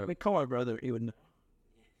 no, I don't. Call my brother. He would know.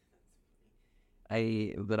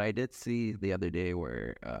 But I did see the other day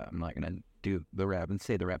where I'm not gonna do the rap and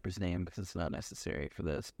say the rapper's name because it's not necessary for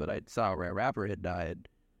this. But I saw where a rapper had died,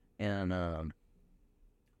 and I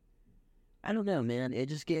don't know, man. It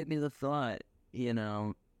just gave me the thought,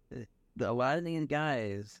 a lot of these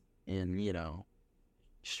guys, and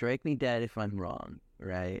strike me dead if I'm wrong,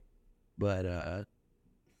 right? But I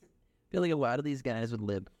feel like a lot of these guys would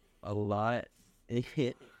live a lot.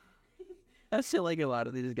 I feel like a lot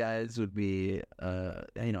of these guys would be,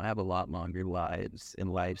 have a lot longer lives and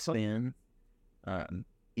lifespan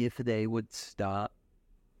if they would stop,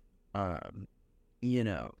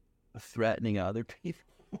 threatening other people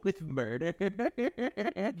with murder.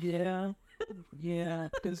 Yeah,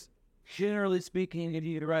 because generally speaking, if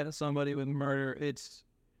you write to somebody with murder, it's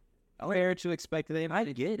fair to expect that they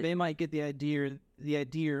might get the idea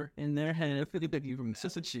in their head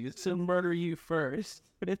to murder you first.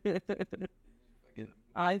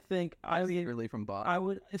 I think really from Bob. I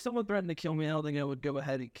would, if someone threatened to kill me, I don't think I would go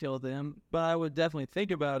ahead and kill them, but I would definitely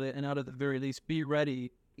think about it and out at the very least be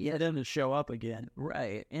ready for them to show up again.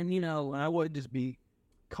 Right. And I wouldn't just be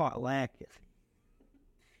caught lacking.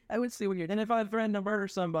 I would see what you're. And if I threatened to murder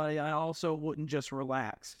somebody, I also wouldn't just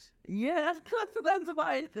relax. Yeah, that's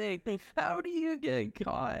my thing. How do you get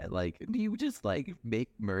caught? Like, do you just like make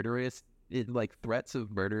murderous, like threats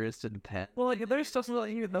of murderous intent? Well, like, if there's stuff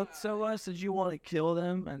like you know, so much that you want to kill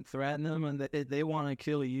them and threaten them, and they want to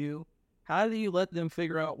kill you, how do you let them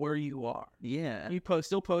figure out where you are? Yeah, You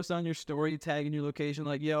still post on your story, tagging your location,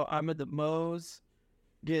 like, yo, I'm at the Moe's.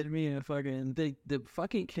 Get me a fucking... the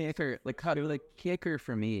fucking kicker, the kicker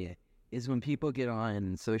for me is when people get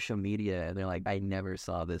on social media and they're like, I never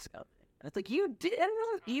saw this coming. And it's like, you didn't?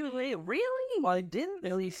 You really? Well, I didn't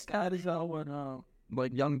really start it out when,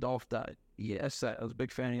 like, Young Dolph died. Yes, I was a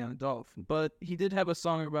big fan of Young Dolph. But he did have a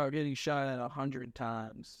song about getting shot at 100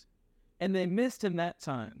 times. And they missed him that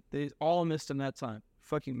time. They all missed him that time.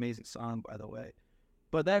 Fucking amazing song, by the way.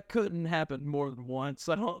 But that couldn't happen more than once,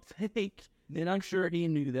 I don't think. And I'm sure he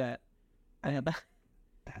knew that. And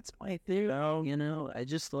that's my thing. You know, I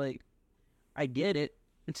just like, I get it.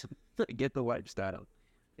 I get the lifestyle.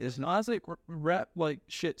 It's not like rap, like,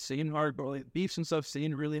 shit seemed hardcore. Like, beefs and stuff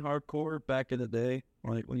seemed really hardcore back in the day.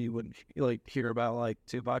 Like, when you would, like, hear about, like,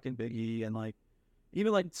 Tupac and Biggie and, like,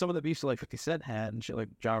 even, like, some of the beefs, like, 50 Cent had and shit, like,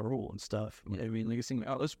 Ja Rule and stuff. I mean, like, it seemed,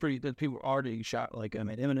 oh, that's pretty, that people are already shot. Like, I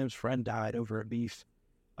mean, Eminem's friend died over a beef.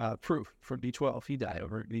 Proof from B12, he died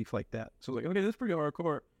over a beef like that. So, like, okay, that's pretty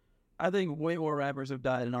hardcore. I think way more rappers have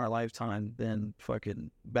died in our lifetime than fucking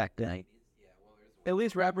back then. At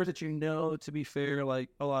least rappers that you know, to be fair, like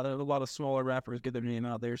a lot of smaller rappers get their name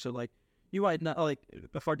out there. So like you might not like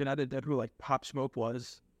fucking I didn't know who like Pop Smoke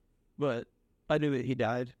was, but I knew that he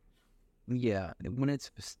died. Yeah, when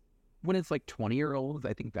it's like 20-year-olds,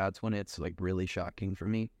 I think that's when it's like really shocking for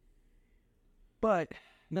me. But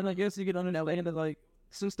then I guess you get understand that like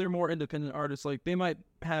since they're more independent artists, like they might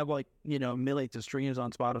have like, you know, millions of streams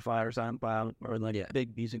on Spotify or SoundCloud or like a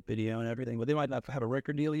big music video and everything, but they might not have a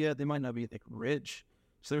record deal yet. They might not be like rich.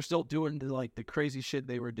 So they're still doing the crazy shit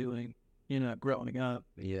they were doing, you know, growing up.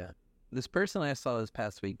 Yeah. This person I saw this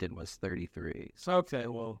past week was 33. So, okay,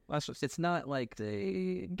 well, that's just, it's not like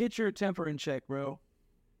they... Get your temper in check, bro.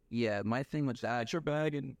 Yeah, my thing with that... Get your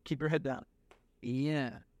bag and keep your head down.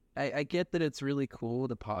 Yeah. I get that it's really cool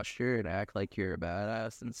to posture and act like you're a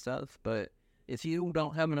badass and stuff, but if you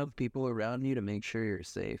don't have enough people around you to make sure you're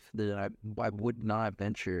safe, then I would not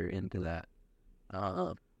venture into that.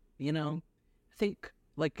 You know, I think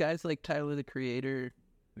like guys like Tyler, the Creator,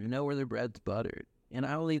 know where their bread's buttered. And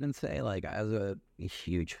I will even say, like, as a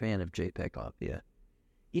huge fan of JPEG Mafia,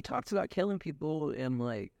 he talks about killing people and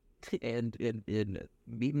like and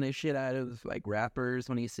beating the shit out of like rappers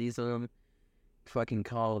when he sees them. Fucking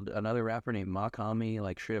called another rapper named Makami,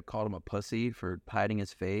 like straight up called him a pussy for hiding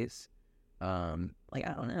his face. Like,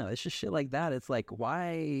 I don't know, it's just shit like that. It's like,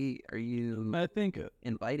 why are you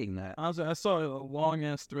inviting that? Honestly, I saw a long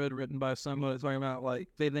ass thread written by someone talking about like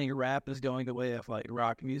they think rap is going the way of like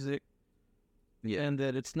rock music. Yeah. And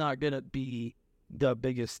that it's not gonna be the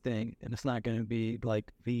biggest thing, and it's not gonna be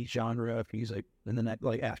like the genre of music in the next,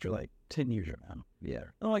 like after like 10 years from now. Yeah.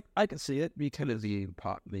 And, like, I can see it because of the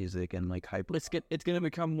pop music and like hype. It's gonna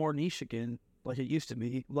become more niche again, like it used to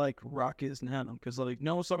be, like rock is now. Because like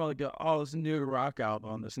no one's talking about like, oh, this new rock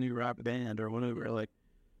album, this new rock band or whatever. Like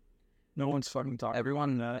no one's fucking talking.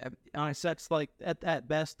 Everyone, that's like at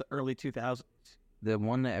best the early 2000s. The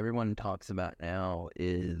one that everyone talks about now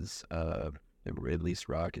is at least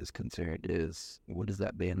rock is concerned, is what is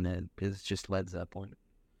that band that is just Led Zeppelin?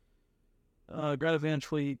 Greta Van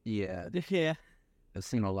Fleet. Yeah. Yeah. I've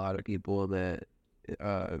seen a lot of people that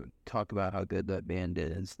talk about how good that band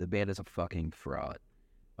is. The band is a fucking fraud.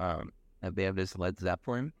 That band is Led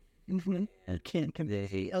Zeppelin. Mm-hmm. And can't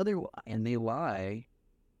convey otherwise. And they lie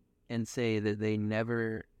and say that they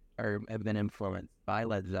never have been influenced by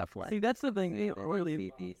Led Zeppelin. See, that's the thing.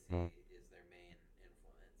 Really,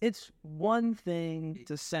 it's one thing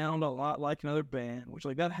to sound a lot like another band, which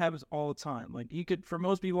like that happens all the time. Like you could, for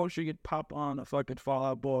most people, I'm sure you could pop on a fucking Fall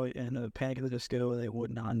Out Boy and a Panic at the Disco, and they would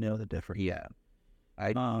not know the difference. Yeah,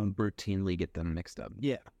 I routinely get them mixed up.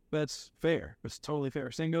 Yeah, that's fair. It's totally fair.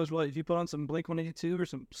 Same goes with if you put on some Blink-182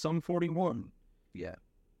 or some 41. Yeah,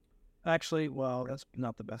 actually, well, that's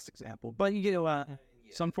not the best example, but you get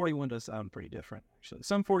some 41 does sound pretty different. Actually,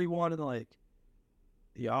 some 41 and like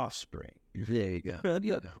The Offspring. There you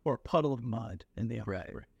go. Or Puddle of Mud in The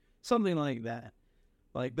Offspring. Right. Something like that.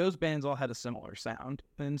 Like, those bands all had a similar sound.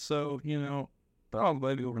 And so, you know,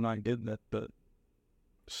 maybe we're not getting it, but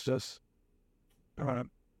it's just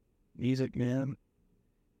music, man.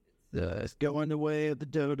 It's going the way of the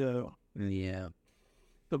dodo. Yeah.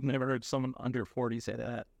 I've never heard someone under 40 say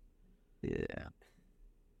that. Yeah.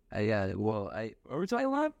 What were we talking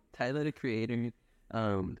about? Tyler, the Creator.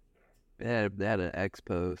 They had an X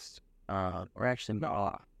post, or actually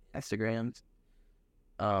no, Instagrams.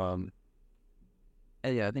 And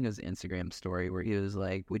yeah, I think it was an Instagram story where he was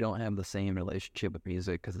like, "We don't have the same relationship with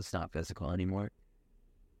music because it's not physical anymore."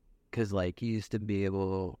 Because like he used to be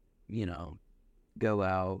able, go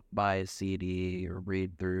out, buy a CD or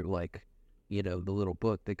read through like, the little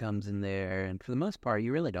book that comes in there, and for the most part,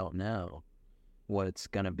 you really don't know what's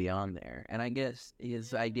gonna be on there. And I guess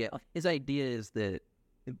his idea is that,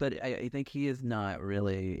 but I think he is not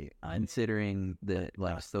really considering that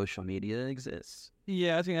like social media exists.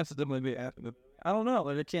 Yeah, I think that's definitely be. I don't know.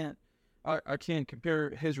 Like I can't compare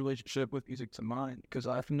his relationship with music to mine because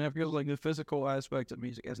I feel like the physical aspect of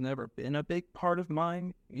music has never been a big part of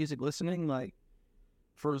my music listening. Like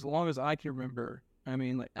for as long as I can remember. I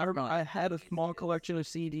mean, like I had a small collection of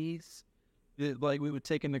CDs that like we would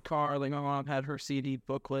take in the car. Like my mom had her CD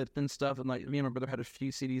booklet and stuff, and like me and my brother had a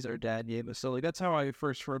few CDs our dad gave us. So like that's how I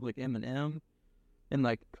first heard like Eminem and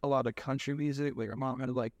like a lot of country music. Like our mom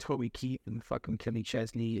had like Toby Keith and fucking Kenny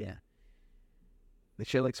Chesney. Yeah. The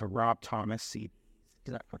shit like some Rob Thomas CDs.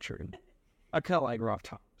 Is that not true? I kind of like Rob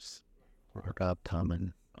Thomas. Rob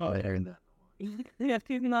Thomas. Oh, I heard that. Yeah,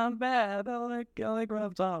 he's not bad. I like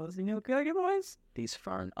Rob Thomas. Can I get voice? He's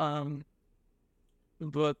fun.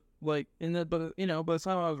 But like by the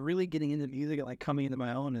time I was really getting into music and like coming into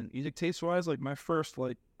my own and music taste wise, like my first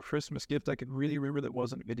like Christmas gift I could really remember that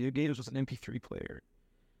wasn't video games was an MP3 player.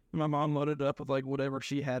 And my mom loaded it up with like whatever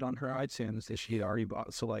she had on her iTunes that she had already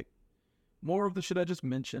bought. So like more of the shit I just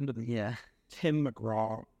mentioned. Yeah. Tim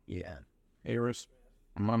McGraw. Yeah. Aerosmith.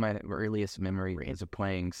 One of my earliest memories of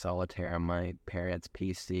playing solitaire on my parents'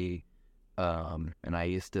 PC, and I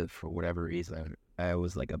used to, for whatever reason, I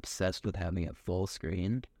was like obsessed with having it full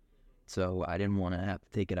screen, so I didn't want to have to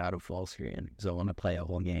take it out of full screen. So when I play a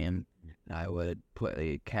whole game, I would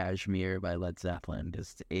play Kashmir by Led Zeppelin,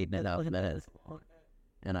 just 8.5 minutes,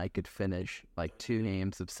 and I could finish like 2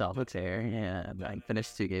 games of solitaire. Yeah, I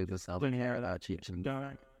finished 2 games of solitaire without cheating.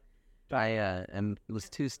 I was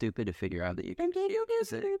too stupid to figure out that you can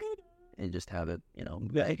use it and just have it,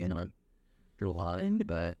 banging on your line.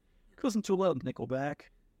 But it wasn't too loud. Nickelback.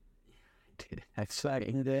 Dude, Back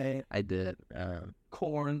in the day. I did.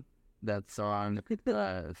 Corn. That song,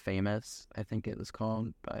 Famous, I think it was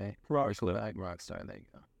called, by Rockstar.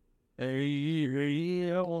 There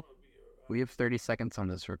you go. Hey. We have 30 seconds on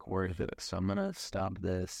this record, so I'm gonna stop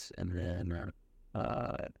this and then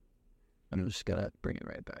I'm just gonna bring it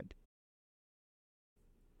right back.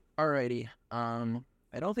 Alrighty.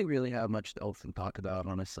 I don't think we really have much else to talk about,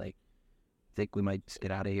 honestly. I think we might just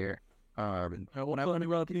get out of here. I want to talk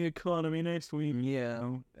about the economy next week.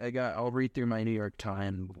 Yeah, I'll read through my New York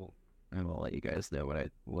Times and we'll let you guys know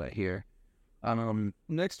what I hear.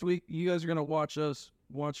 Next week, you guys are gonna watch Mrs.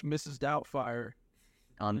 Doubtfire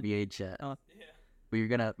on VHS. Yeah. But you're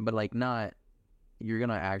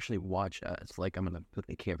gonna actually watch us. Like, I'm gonna put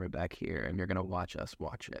the camera back here, and you're gonna watch us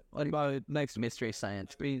watch it. What about next Mystery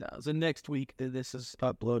Science 3000? So next week, this is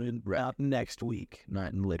uploaded. Right. Next week,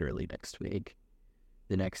 not literally next week.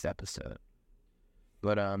 The next episode.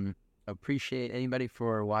 But appreciate anybody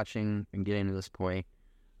for watching and getting to this point.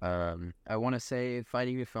 I want to say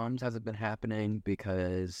Finding New Films hasn't been happening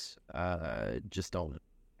because just don't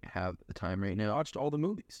have the time right now. I watched all the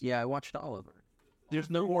movies. Yeah, I watched all of them. There's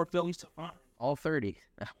no more films to find. All 30.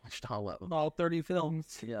 I watched all of them. All 30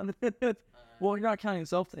 films. Yeah. Well, you're not counting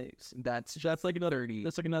self-tapes. That's like another 30.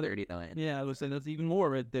 That's like another 39. Yeah, I was saying that's even more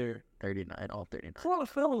right there. 39. All 39. That's a lot of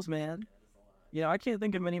films, man. Yeah, I can't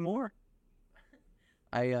think of any more.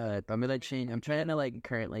 I'm gonna change. I'm trying to like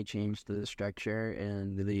currently change the structure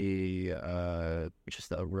and the just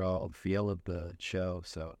the overall feel of the show.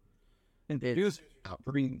 So it's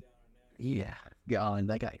yeah, God,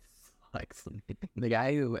 that guy sucks. The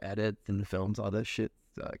guy who edits and films all this shit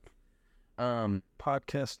sucks.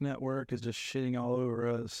 Podcast network is just shitting all over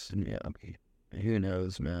us. Yeah, who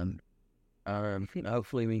knows, man.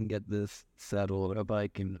 Hopefully we can get this settled. Hope I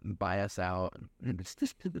can buy us out. It's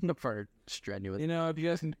just for strenuous. If you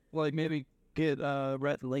guys can like maybe get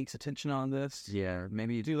Rhett Lake's attention on this. Yeah,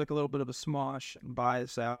 maybe do like a little bit of a smosh and buy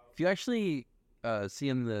us out. If you actually see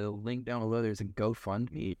in the link down below, there's a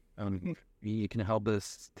GoFundMe. You can help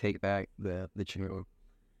us take back the channel.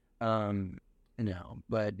 No,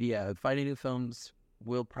 but yeah, Finding New Films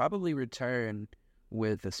will probably return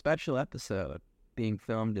with a special episode being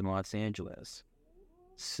filmed in Los Angeles.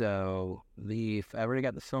 So I already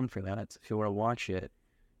got the film for that. So if you want to watch it,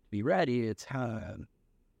 be ready. It's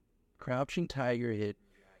Crouching Tiger, Hidden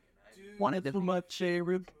Dragon.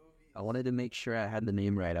 I wanted to make sure I had the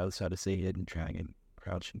name right. I was about to say Hidden Dragon.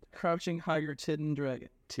 Crouching Tiger, Hidden Dragon.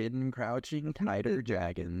 Hidden Crouching Tiger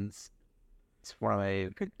Dragons. It's one of my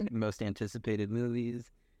most anticipated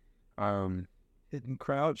movies. Hidden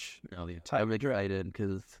Crouch. No, yeah, I'm excited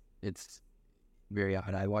because it's very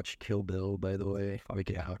odd. I watched Kill Bill, by the way. I'll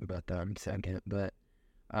get out about that in a second. But,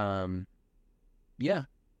 yeah,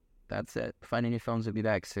 that's it. Finding Your Films will be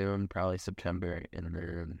back soon, probably September.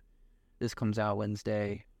 And this comes out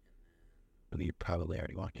Wednesday. You're probably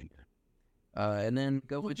already watching it. And then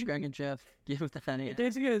go watch Greg and Jeff. Give it the funny. In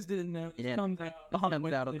case you guys didn't know, it comes out on the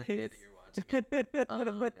day that you're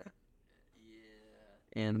watching.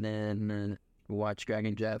 And then watch Greg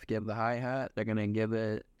and Jeff give the hi-hat. They're going to give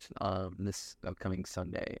it this upcoming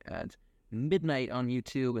Sunday at midnight on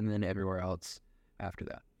YouTube and then everywhere else after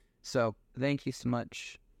that. So thank you so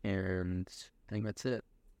much. And I think that's it.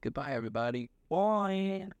 Goodbye, everybody.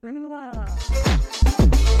 Bye.